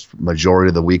think, missed majority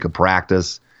of the week of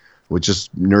practice with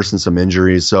just nursing some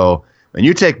injuries. So when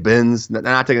you take Binns,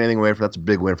 not taking anything away from that's a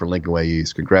big win for Lincoln Way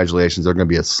East. Congratulations. They're going to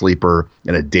be a sleeper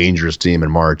and a dangerous team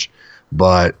in March.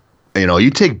 But, you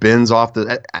take Binns off when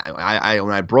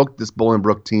I broke this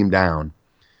Bolingbrook team down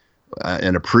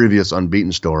in a previous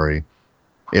Unbeaten story,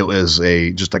 it was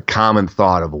just a common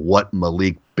thought of what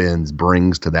Malik Binns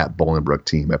brings to that Bolingbrook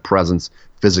team. A presence,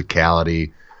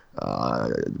 physicality,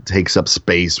 takes up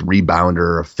space,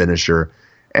 rebounder, a finisher.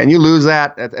 And you lose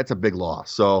that's a big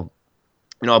loss. So,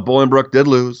 Bolingbrook did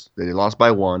lose. They lost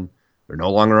by 1. They're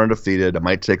no longer undefeated. It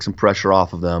might take some pressure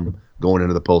off of them going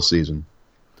into the postseason.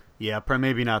 Yeah,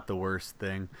 maybe not the worst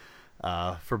thing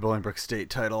for Bolingbrook state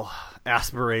title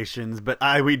aspirations, but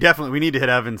we need to hit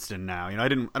Evanston now. I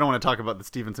don't want to talk about the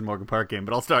Stevenson Morgan Park game,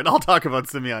 but I'll talk about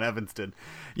Simeon Evanston.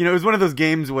 It was one of those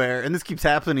games where, and this keeps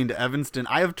happening to Evanston,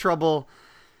 I have trouble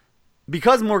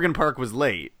because Morgan Park was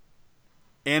late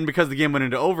and because the game went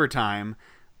into overtime.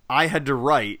 I had to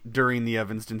write during the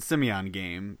Evanston Simeon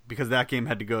game because that game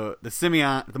had to go.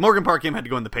 The Morgan Park game had to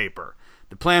go in the paper.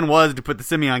 The plan was to put the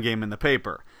Simeon game in the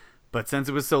paper. But since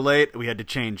it was so late, we had to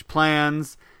change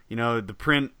plans. The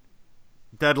print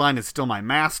deadline is still my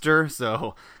master,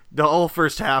 so the whole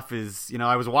first half is,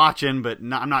 I was watching, but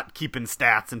I'm not keeping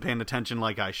stats and paying attention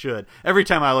like I should. Every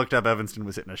time I looked up, Evanston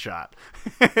was hitting a shot.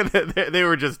 They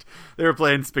were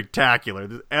playing spectacular.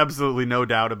 There's absolutely no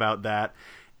doubt about that.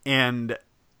 And,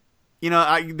 they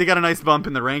got a nice bump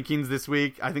in the rankings this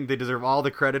week. I think they deserve all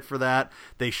the credit for that.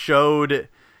 They showed...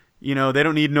 they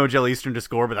don't need Nogel Eastern to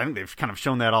score, but I think they've kind of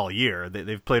shown that all year.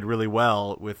 They've played really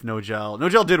well with Nogel.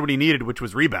 Nogel did what he needed, which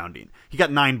was rebounding. He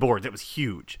got 9 boards. It was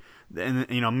huge. And,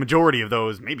 majority of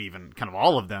those, maybe even kind of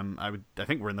all of them, I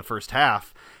think were in the first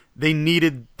half. They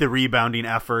needed the rebounding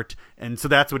effort, and so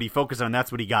that's what he focused on.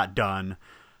 That's what he got done.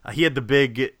 He had the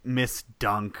big missed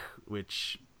dunk,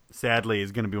 which sadly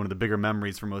is going to be one of the bigger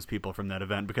memories for most people from that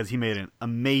event because he made an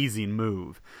amazing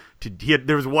move.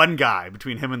 There was one guy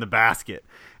between him and the basket,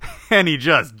 and he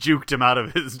just juked him out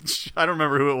of his, I don't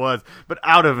remember who it was, but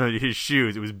out of his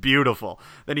shoes. It was beautiful.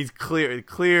 Then he's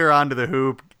clear onto the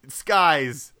hoop.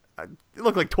 Skies, it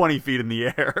looked like 20 feet in the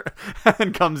air,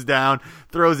 and comes down,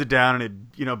 throws it down, and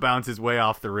it bounces way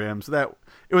off the rim. So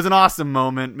it was an awesome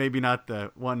moment. Maybe not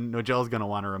the one Nogel's going to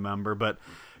want to remember, but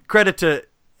credit to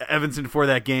Evanston for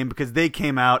that game because they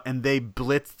came out and they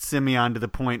blitzed Simeon to the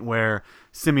point where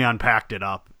Simeon packed it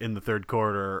up in the third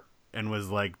quarter and was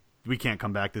like, we can't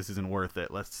come back. This isn't worth it.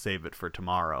 Let's save it for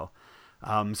tomorrow.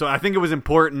 So I think it was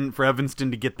important for Evanston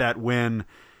to get that win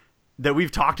that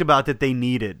we've talked about that they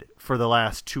needed for the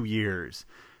last 2 years.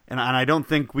 And I don't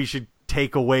think we should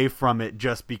take away from it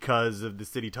just because of the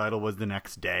city title was the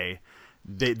next day.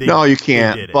 No, you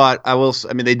can't. But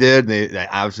they did. They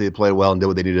obviously played well and did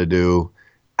what they needed to do.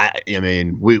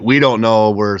 We don't know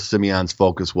where Simeon's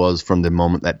focus was from the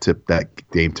moment that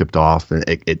game tipped off, and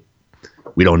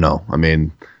we don't know.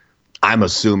 I'm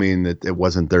assuming that it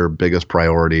wasn't their biggest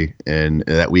priority in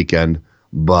that weekend,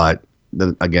 but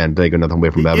again, taking nothing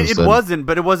away from Evanston. It wasn't,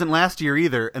 but it wasn't last year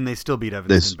either, and they still beat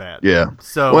Evanston bad. Yeah.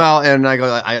 So and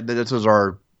this was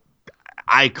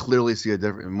I clearly see a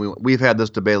different. We've had this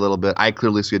debate a little bit. I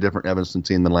clearly see a different Evanston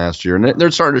team than last year, and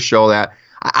they're starting to show that.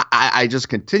 I just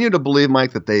continue to believe,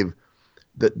 Mike, that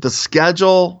the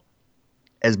schedule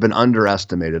has been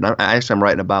underestimated. I'm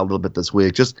writing about a little bit this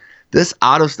week. Just this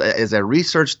as I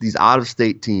researched these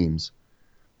out-of-state teams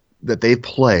that they've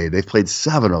played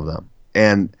 7 of them,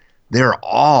 and they're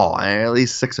all, at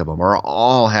least 6 of them, are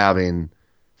all having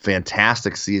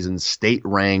fantastic seasons, state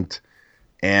ranked,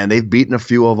 and they've beaten a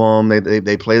few of them.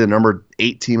 They play the number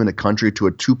 8 team in the country to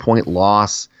a 2-point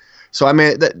loss. So,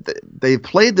 they've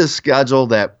played this schedule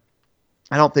that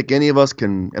I don't think any of us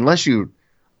can, unless you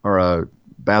are a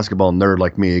basketball nerd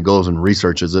like me, who goes and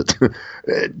researches it,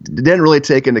 it didn't really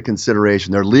take into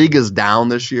consideration. Their league is down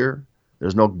this year.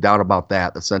 There's no doubt about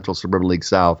that, the Central Suburban League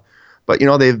South. But,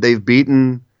 they've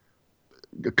beaten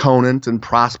Conant and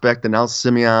Prospect and now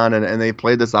Simeon, and they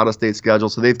played this out-of-state schedule.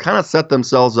 So they've kind of set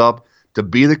themselves up to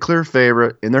be the clear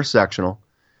favorite in their sectional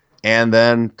and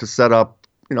then to set up,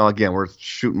 again, we're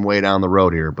shooting way down the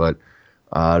road here, but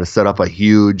to set up a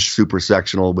huge super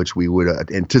sectional, which we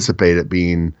would anticipate it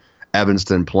being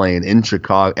Evanston playing in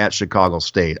Chicago at Chicago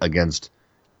State against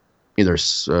either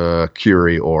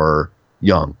Curie or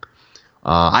Young.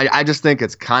 I just think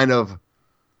it's kind of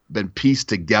been pieced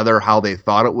together how they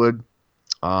thought it would.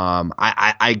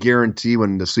 I guarantee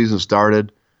when the season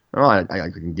started, I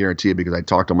can guarantee it because I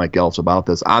talked to Mike Ellis about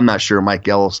this. I'm not sure Mike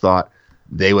Ellis thought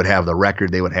they would have the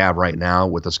record they would have right now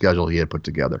with the schedule he had put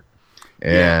together.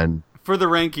 And for the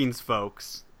rankings,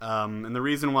 folks, and the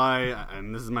reason why,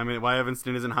 and this is why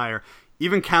Evanston isn't higher,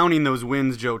 even counting those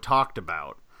wins Joe talked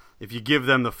about, if you give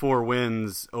them the 4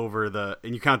 wins and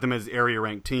you count them as area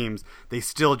ranked teams, they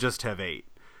still just have 8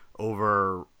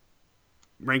 over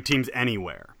ranked teams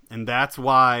anywhere. And that's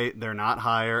why they're not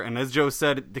higher. And as Joe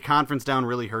said, the conference down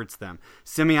really hurts them.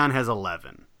 Simeon has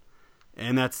 11,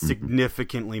 and that's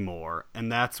significantly more. And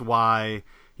that's why,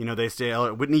 they stay.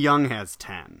 Whitney Young has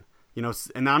 10.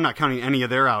 And I'm not counting any of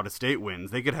their out-of-state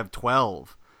wins. They could have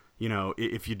 12,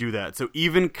 if you do that. So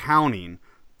even counting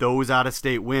those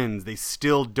out-of-state wins, they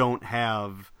still don't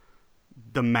have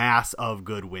the mass of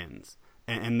good wins.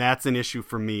 And that's an issue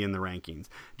for me in the rankings.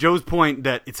 Joe's point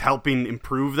that it's helping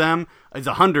improve them is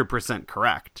 100%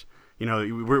 correct.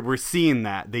 We're seeing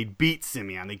that. They beat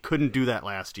Simeon. They couldn't do that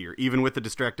last year, even with the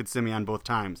distracted Simeon both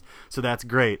times. So that's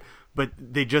great. But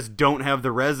they just don't have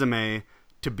the resume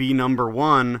to be number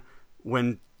 1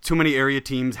 when too many area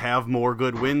teams have more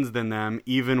good wins than them,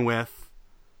 even with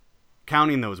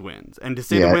counting those wins. And to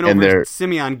say the win over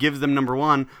Simeon gives them number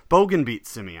 1, Bogan beats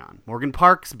Simeon. Morgan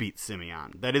Parks beats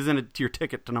Simeon. That isn't your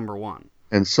ticket to number 1.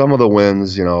 And some of the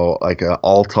wins, like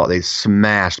Althoff, they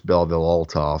smashed Belleville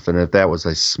Althoff. And if that was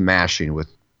a smashing with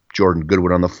Jordan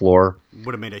Goodwin on the floor,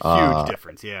 would have made a huge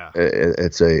difference. Yeah,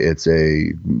 it's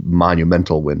a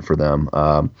monumental win for them.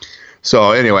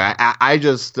 So anyway, I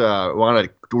just want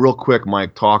to real quick,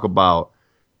 Mike, talk about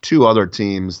 2 other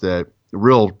teams that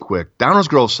real quick. Downers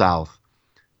Grove South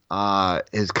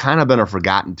has kind of been a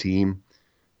forgotten team.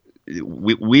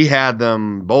 We had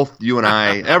them, both you and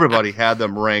I, everybody had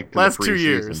them ranked last in the 2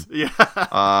 years.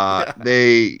 Yeah.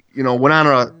 They,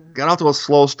 got off to a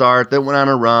slow start, then went on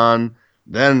a run,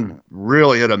 then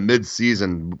really hit a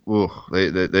mid-season.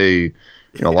 They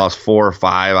lost 4 or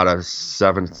 5 out of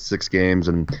 6 games,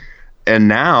 and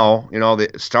now,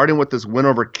 starting with this win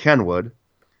over Kenwood,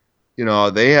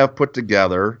 they have put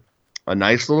together a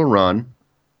nice little run,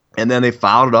 and then they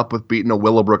followed it up with beating a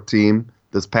Willowbrook team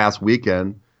this past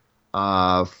weekend,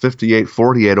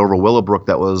 58-48 over Willowbrook.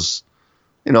 That was,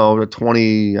 20, I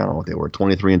don't know what they were,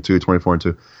 23-2,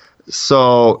 24-2.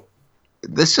 So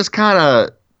this just kind of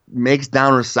makes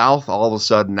Downers South all of a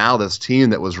sudden now this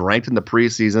team that was ranked in the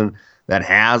preseason that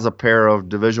has a pair of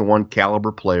Division I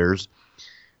caliber players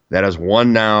that has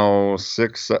won now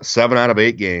 7 out of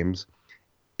 8 games,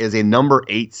 is a number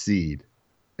 8 seed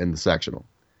in the sectional.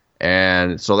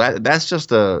 And so that's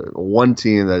just one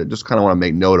team that I just kind of want to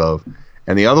make note of.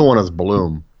 And the other one is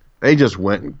Bloom. They just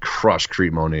went and crushed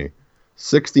Crete Monee,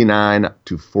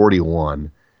 69-41.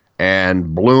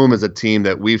 And Bloom is a team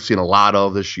that we've seen a lot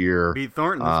of this year. Beat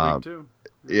Thornton this week too.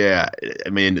 Yeah, I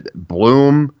mean,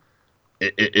 Bloom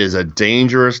is a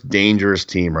dangerous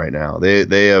team right now.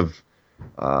 They have,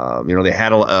 they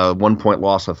had a 1-point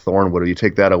loss of Thornwood. If you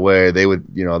take that away, they would,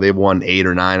 they've won 8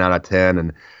 or 9 out of 10.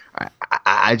 And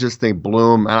I just think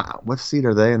Bloom. What seed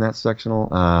are they in that sectional?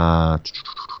 I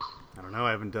don't know.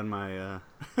 I haven't done my.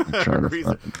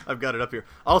 I've got it up here.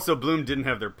 Also, Bloom didn't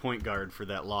have their point guard for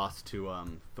that loss to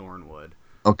Thornwood.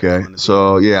 Okay,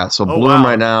 so Bloom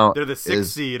right now they're the 6th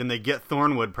seed, and they get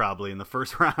Thornwood probably in the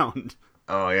first round.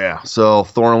 Oh yeah, so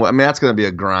Thornwood. I mean, that's going to be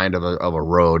a grind of a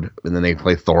road, and then they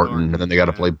play Thornton, and then they got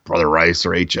to play Brother Rice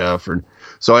or HF,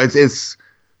 so it's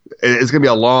going to be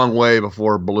a long way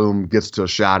before Bloom gets to a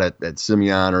shot at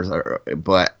Simeon.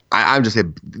 But I'm just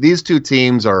saying these 2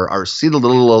 teams are seated a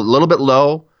little bit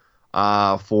low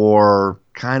for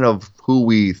kind of who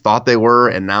we thought they were,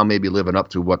 and now maybe living up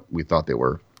to what we thought they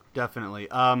were. Definitely.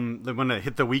 I'm going to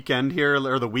hit the weekend here,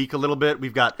 or the week a little bit.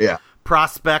 We've got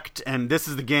Prospect, and this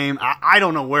is the game. I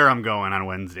don't know where I'm going on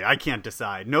Wednesday. I can't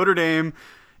decide. Notre Dame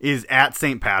is at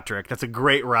St. Patrick. That's a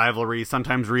great rivalry.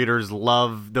 Sometimes readers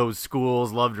love those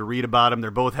schools, love to read about them. They're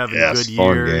both having good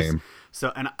years. Game.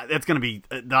 So, and it's going to be,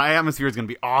 the atmosphere is going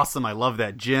to be awesome. I love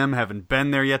that gym. Haven't been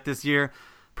there yet this year.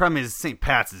 Problem is St.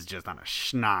 Pat's is just on a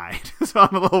schneid. So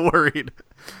I'm a little worried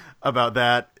about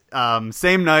that.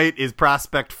 Same night is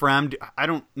Prospect Fremd. I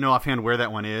don't know offhand where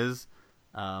that one is.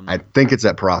 I think it's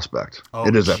at Prospect.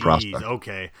 It is at Prospect.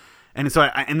 Okay. And so,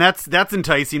 that's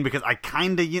enticing because I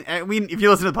kind of, I mean, if you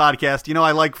listen to the podcast,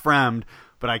 I like Fremd,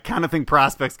 but I kind of think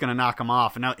Prospect's going to knock them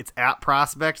off. And now it's at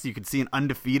Prospect, so you could see an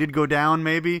undefeated go down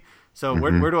maybe. So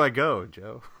where do I go,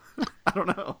 Joe? I don't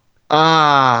know.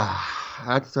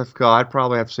 That's a tough call. I'd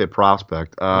probably have to say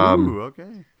Prospect. Ooh,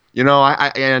 okay. In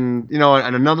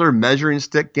another measuring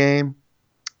stick game,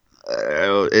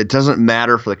 it doesn't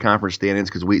matter for the conference standings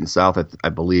because Wheaton South, I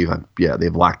believe,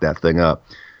 they've locked that thing up.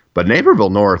 But Naperville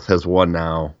North has won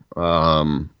now.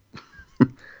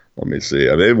 Let me see.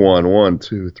 They've won 1,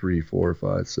 2, 3, 4,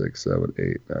 5, 6, 7,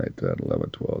 8, 9, 10, 11,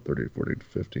 12, 13, 14,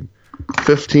 15.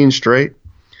 15 straight,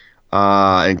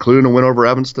 including a win over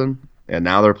Evanston. And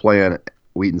now they're playing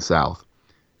Wheaton South.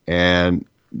 And,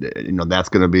 that's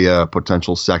going to be a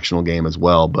potential sectional game as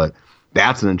well. But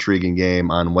that's an intriguing game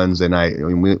on Wednesday night. I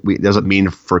mean, it doesn't mean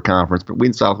for conference, but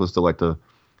Wheaton South would still like to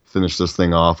finish this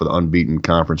thing off with an unbeaten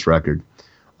conference record.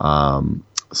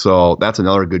 So that's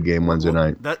another good game Wednesday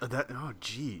night. Oh,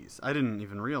 geez. I didn't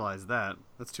even realize that.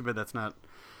 That's too bad that's not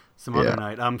some other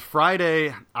night.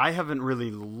 Friday, I haven't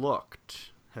really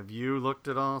looked. Have you looked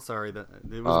at all? Sorry, that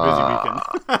it was a busy weekend.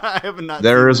 I haven't not.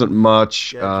 There isn't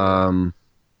much.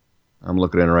 I'm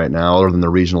looking at it right now, other than the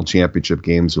regional championship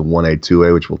games in 1A,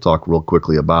 2A, which we'll talk real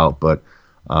quickly about. But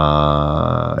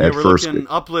at first, looking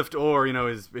Uplift or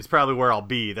is probably where I'll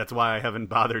be. That's why I haven't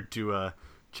bothered to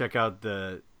check out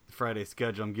the Friday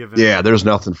schedule. I'm giving. Yeah, there's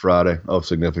nothing Friday of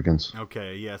significance.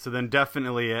 Okay, yeah. So then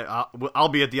definitely I'll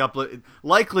be at the Uplift.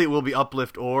 Likely it will be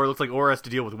Uplift or. It looks like Orr has to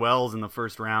deal with Wells in the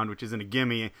first round, which isn't a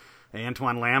gimme.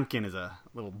 Antoine Lampkin is a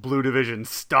little Blue Division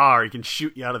star. He can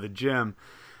shoot you out of the gym.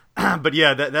 But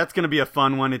yeah, that's going to be a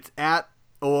fun one. It's at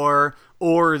Orr.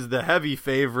 Orr is the heavy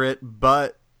favorite,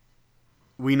 but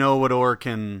we know what Orr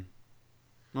can.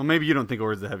 Well, maybe you don't think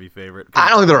Orr is the heavy favorite. I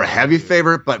don't think they're a heavy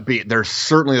favorite, but they're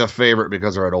certainly the favorite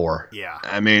because they're at Orr. Yeah.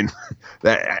 I mean,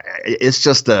 it's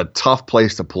just a tough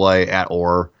place to play at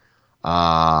Orr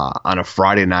on a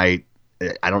Friday night.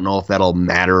 I don't know if that'll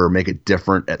matter or make it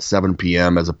different at 7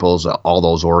 p.m. as opposed to all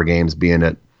those Orr games being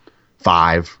at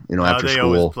 5, after they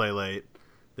school. They always play late.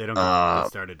 They don't get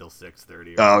started till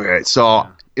 6:30. Okay, so,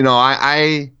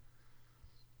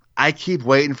 I keep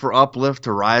waiting for Uplift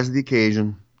to rise to the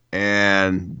occasion.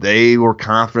 And they were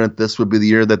confident this would be the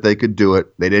year that they could do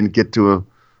it. They didn't get to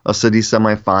a city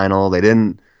semifinal. They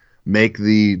didn't make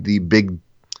the big,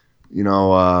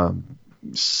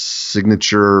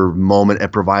 signature moment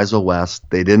at Proviso West.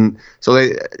 They didn't. So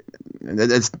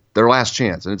it's their last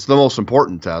chance, and it's the most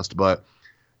important test. But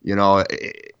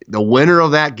the winner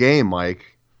of that game, Mike.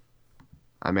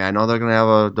 I mean, I know they're going to have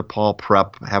a DePaul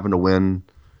Prep having to win,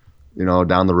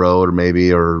 down the road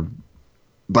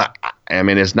but I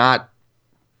mean, it's not.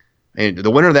 The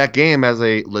winner of that game has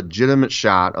a legitimate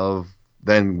shot of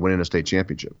then winning a state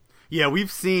championship. Yeah,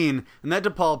 we've seen, and that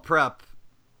DePaul Prep,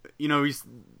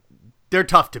 they're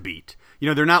tough to beat.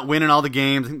 They're not winning all the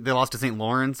games. I think they lost to St.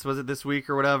 Lawrence, was it this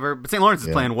week or whatever? But St. Lawrence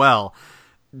is playing well.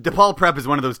 DePaul Prep is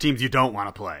one of those teams you don't want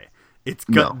to play.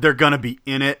 They're going to be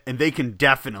in it, and they can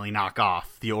definitely knock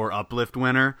off the Orr Uplift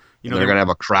winner. They're going to have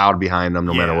a crowd behind them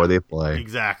no matter where they play.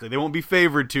 Exactly. They won't be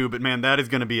favored to, but, man, that is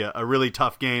going to be a really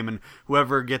tough game, and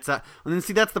whoever gets that. And then,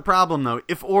 see, that's the problem, though.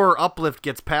 If Orr Uplift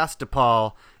gets past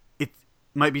DePaul, it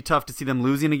might be tough to see them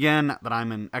losing again. Not that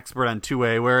I'm an expert on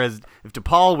 2A, whereas if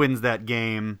DePaul wins that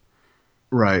game,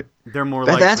 right, they're more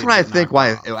likely That's what I think.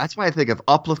 Off. That's why I think if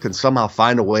Uplift can somehow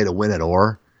find a way to win at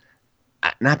Orr,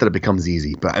 not that it becomes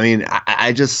easy, but I mean,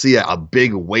 I just see a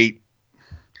big weight.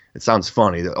 It sounds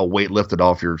funny, a weight lifted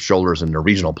off your shoulders in the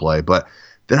regional play, but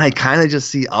then I kind of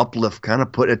just see Uplift kind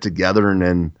of put it together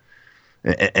and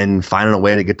finding a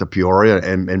way to get to Peoria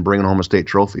and bringing home a state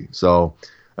trophy. So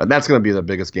that's going to be the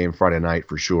biggest game Friday night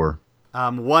for sure.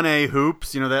 1A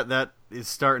hoops, that is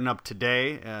starting up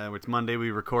today. It's Monday.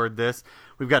 We record this.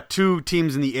 We've got 2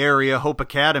 teams in the area. Hope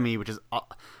Academy, which is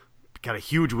got a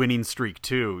huge winning streak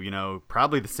too.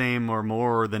 Probably the same or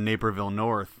more than Naperville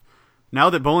North. Now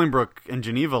that Bolingbrook and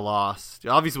Geneva lost,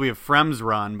 obviously we have Frem's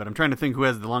run, but I'm trying to think who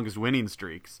has the longest winning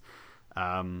streaks.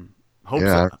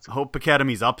 Hope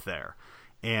Academy's up there,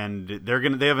 and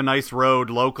they have a nice road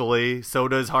locally. So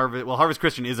does Harvest. Well, Harvest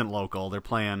Christian isn't local; they're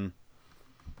playing.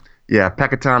 Yeah,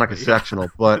 Pecatonic is sectional,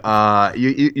 but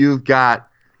you've got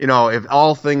if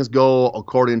all things go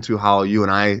according to how you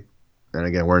and I, and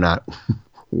again we're not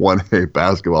 1A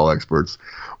basketball experts,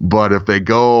 but if they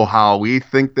go how we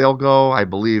think they'll go, I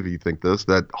believe you think this,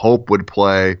 that Hope would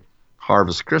play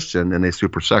Harvest Christian in a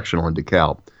super sectional in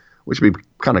DeKalb, which would be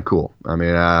kind of cool. I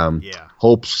mean,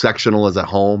 Hope sectional is at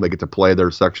home. They get to play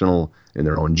their sectional in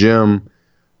their own gym,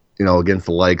 against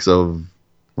the likes of,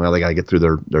 well, they got to get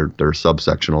through their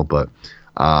sub-sectional, but,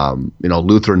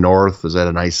 Lutheran North has had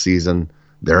a nice season.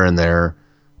 They're in there.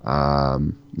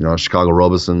 Chicago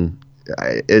Robeson.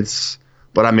 It's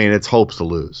hopes to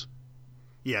lose.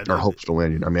 Yeah, or hopes to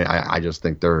win. I just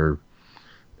think they're.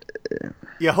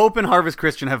 Yeah, Hope and Harvest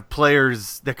Christian have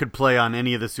players that could play on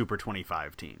any of the Super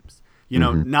 25 teams.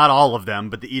 Not all of them,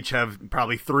 but they each have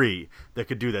probably 3 that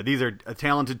could do that. These are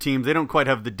talented teams. They don't quite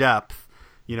have the depth,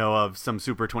 of some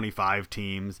Super 25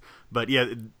 teams. But yeah,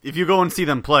 if you go and see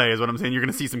them play, is what I'm saying, you're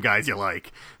going to see some guys you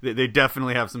like. They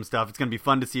definitely have some stuff. It's going to be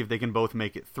fun to see if they can both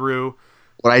make it through.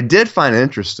 What I did find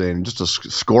interesting, just a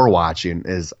score watching,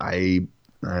 is I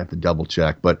have to double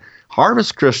check, but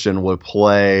Harvest Christian would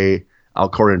play,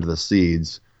 according to the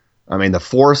seeds. The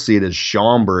 4 seed is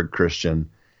Schaumburg Christian,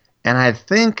 and I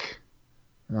think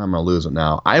I'm going to lose it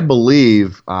now. I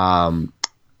believe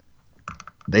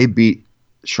they beat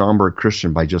Schaumburg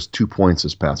Christian by just 2 points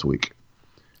this past week.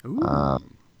 Ooh.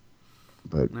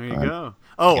 But there you go.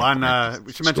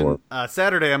 We should mention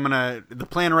Saturday. The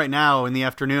plan right now in the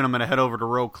afternoon. I'm gonna head over to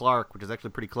Roe Clark, which is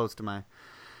actually pretty close to my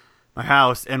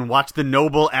house, and watch the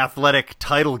Noble Athletic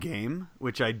title game,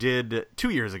 which I did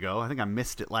 2 years ago. I think I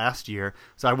missed it last year,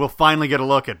 so I will finally get a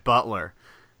look at Butler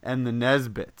and the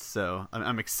Nesbits. So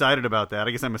I'm excited about that.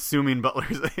 I guess I'm assuming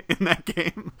Butler's in that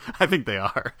game. I think they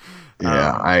are.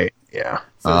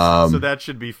 So that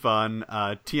should be fun.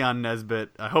 Tion Nesbitt.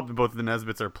 I hope that both of the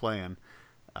Nesbits are playing.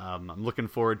 I'm looking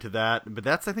forward to that. But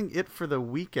that's, I think, it for the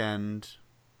weekend.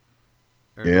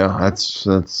 Yeah, that's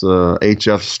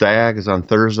HF Stag is on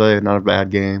Thursday. Not a bad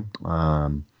game.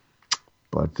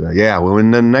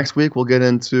 Then next week we'll get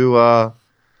into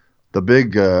the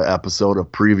big episode of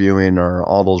previewing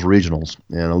all those regionals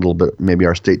and a little bit maybe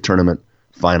our state tournament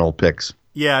final picks.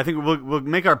 Yeah, I think we'll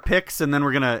make our picks, and then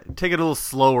we're gonna take it a little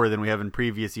slower than we have in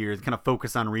previous years. Kind of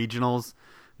focus on regionals,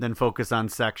 then focus on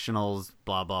sectionals,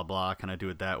 blah blah blah. Kind of do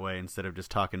it that way instead of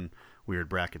just talking weird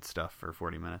bracket stuff for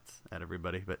 40 minutes at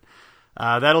everybody. But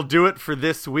that'll do it for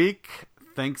this week.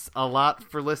 Thanks a lot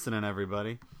for listening,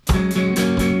 everybody.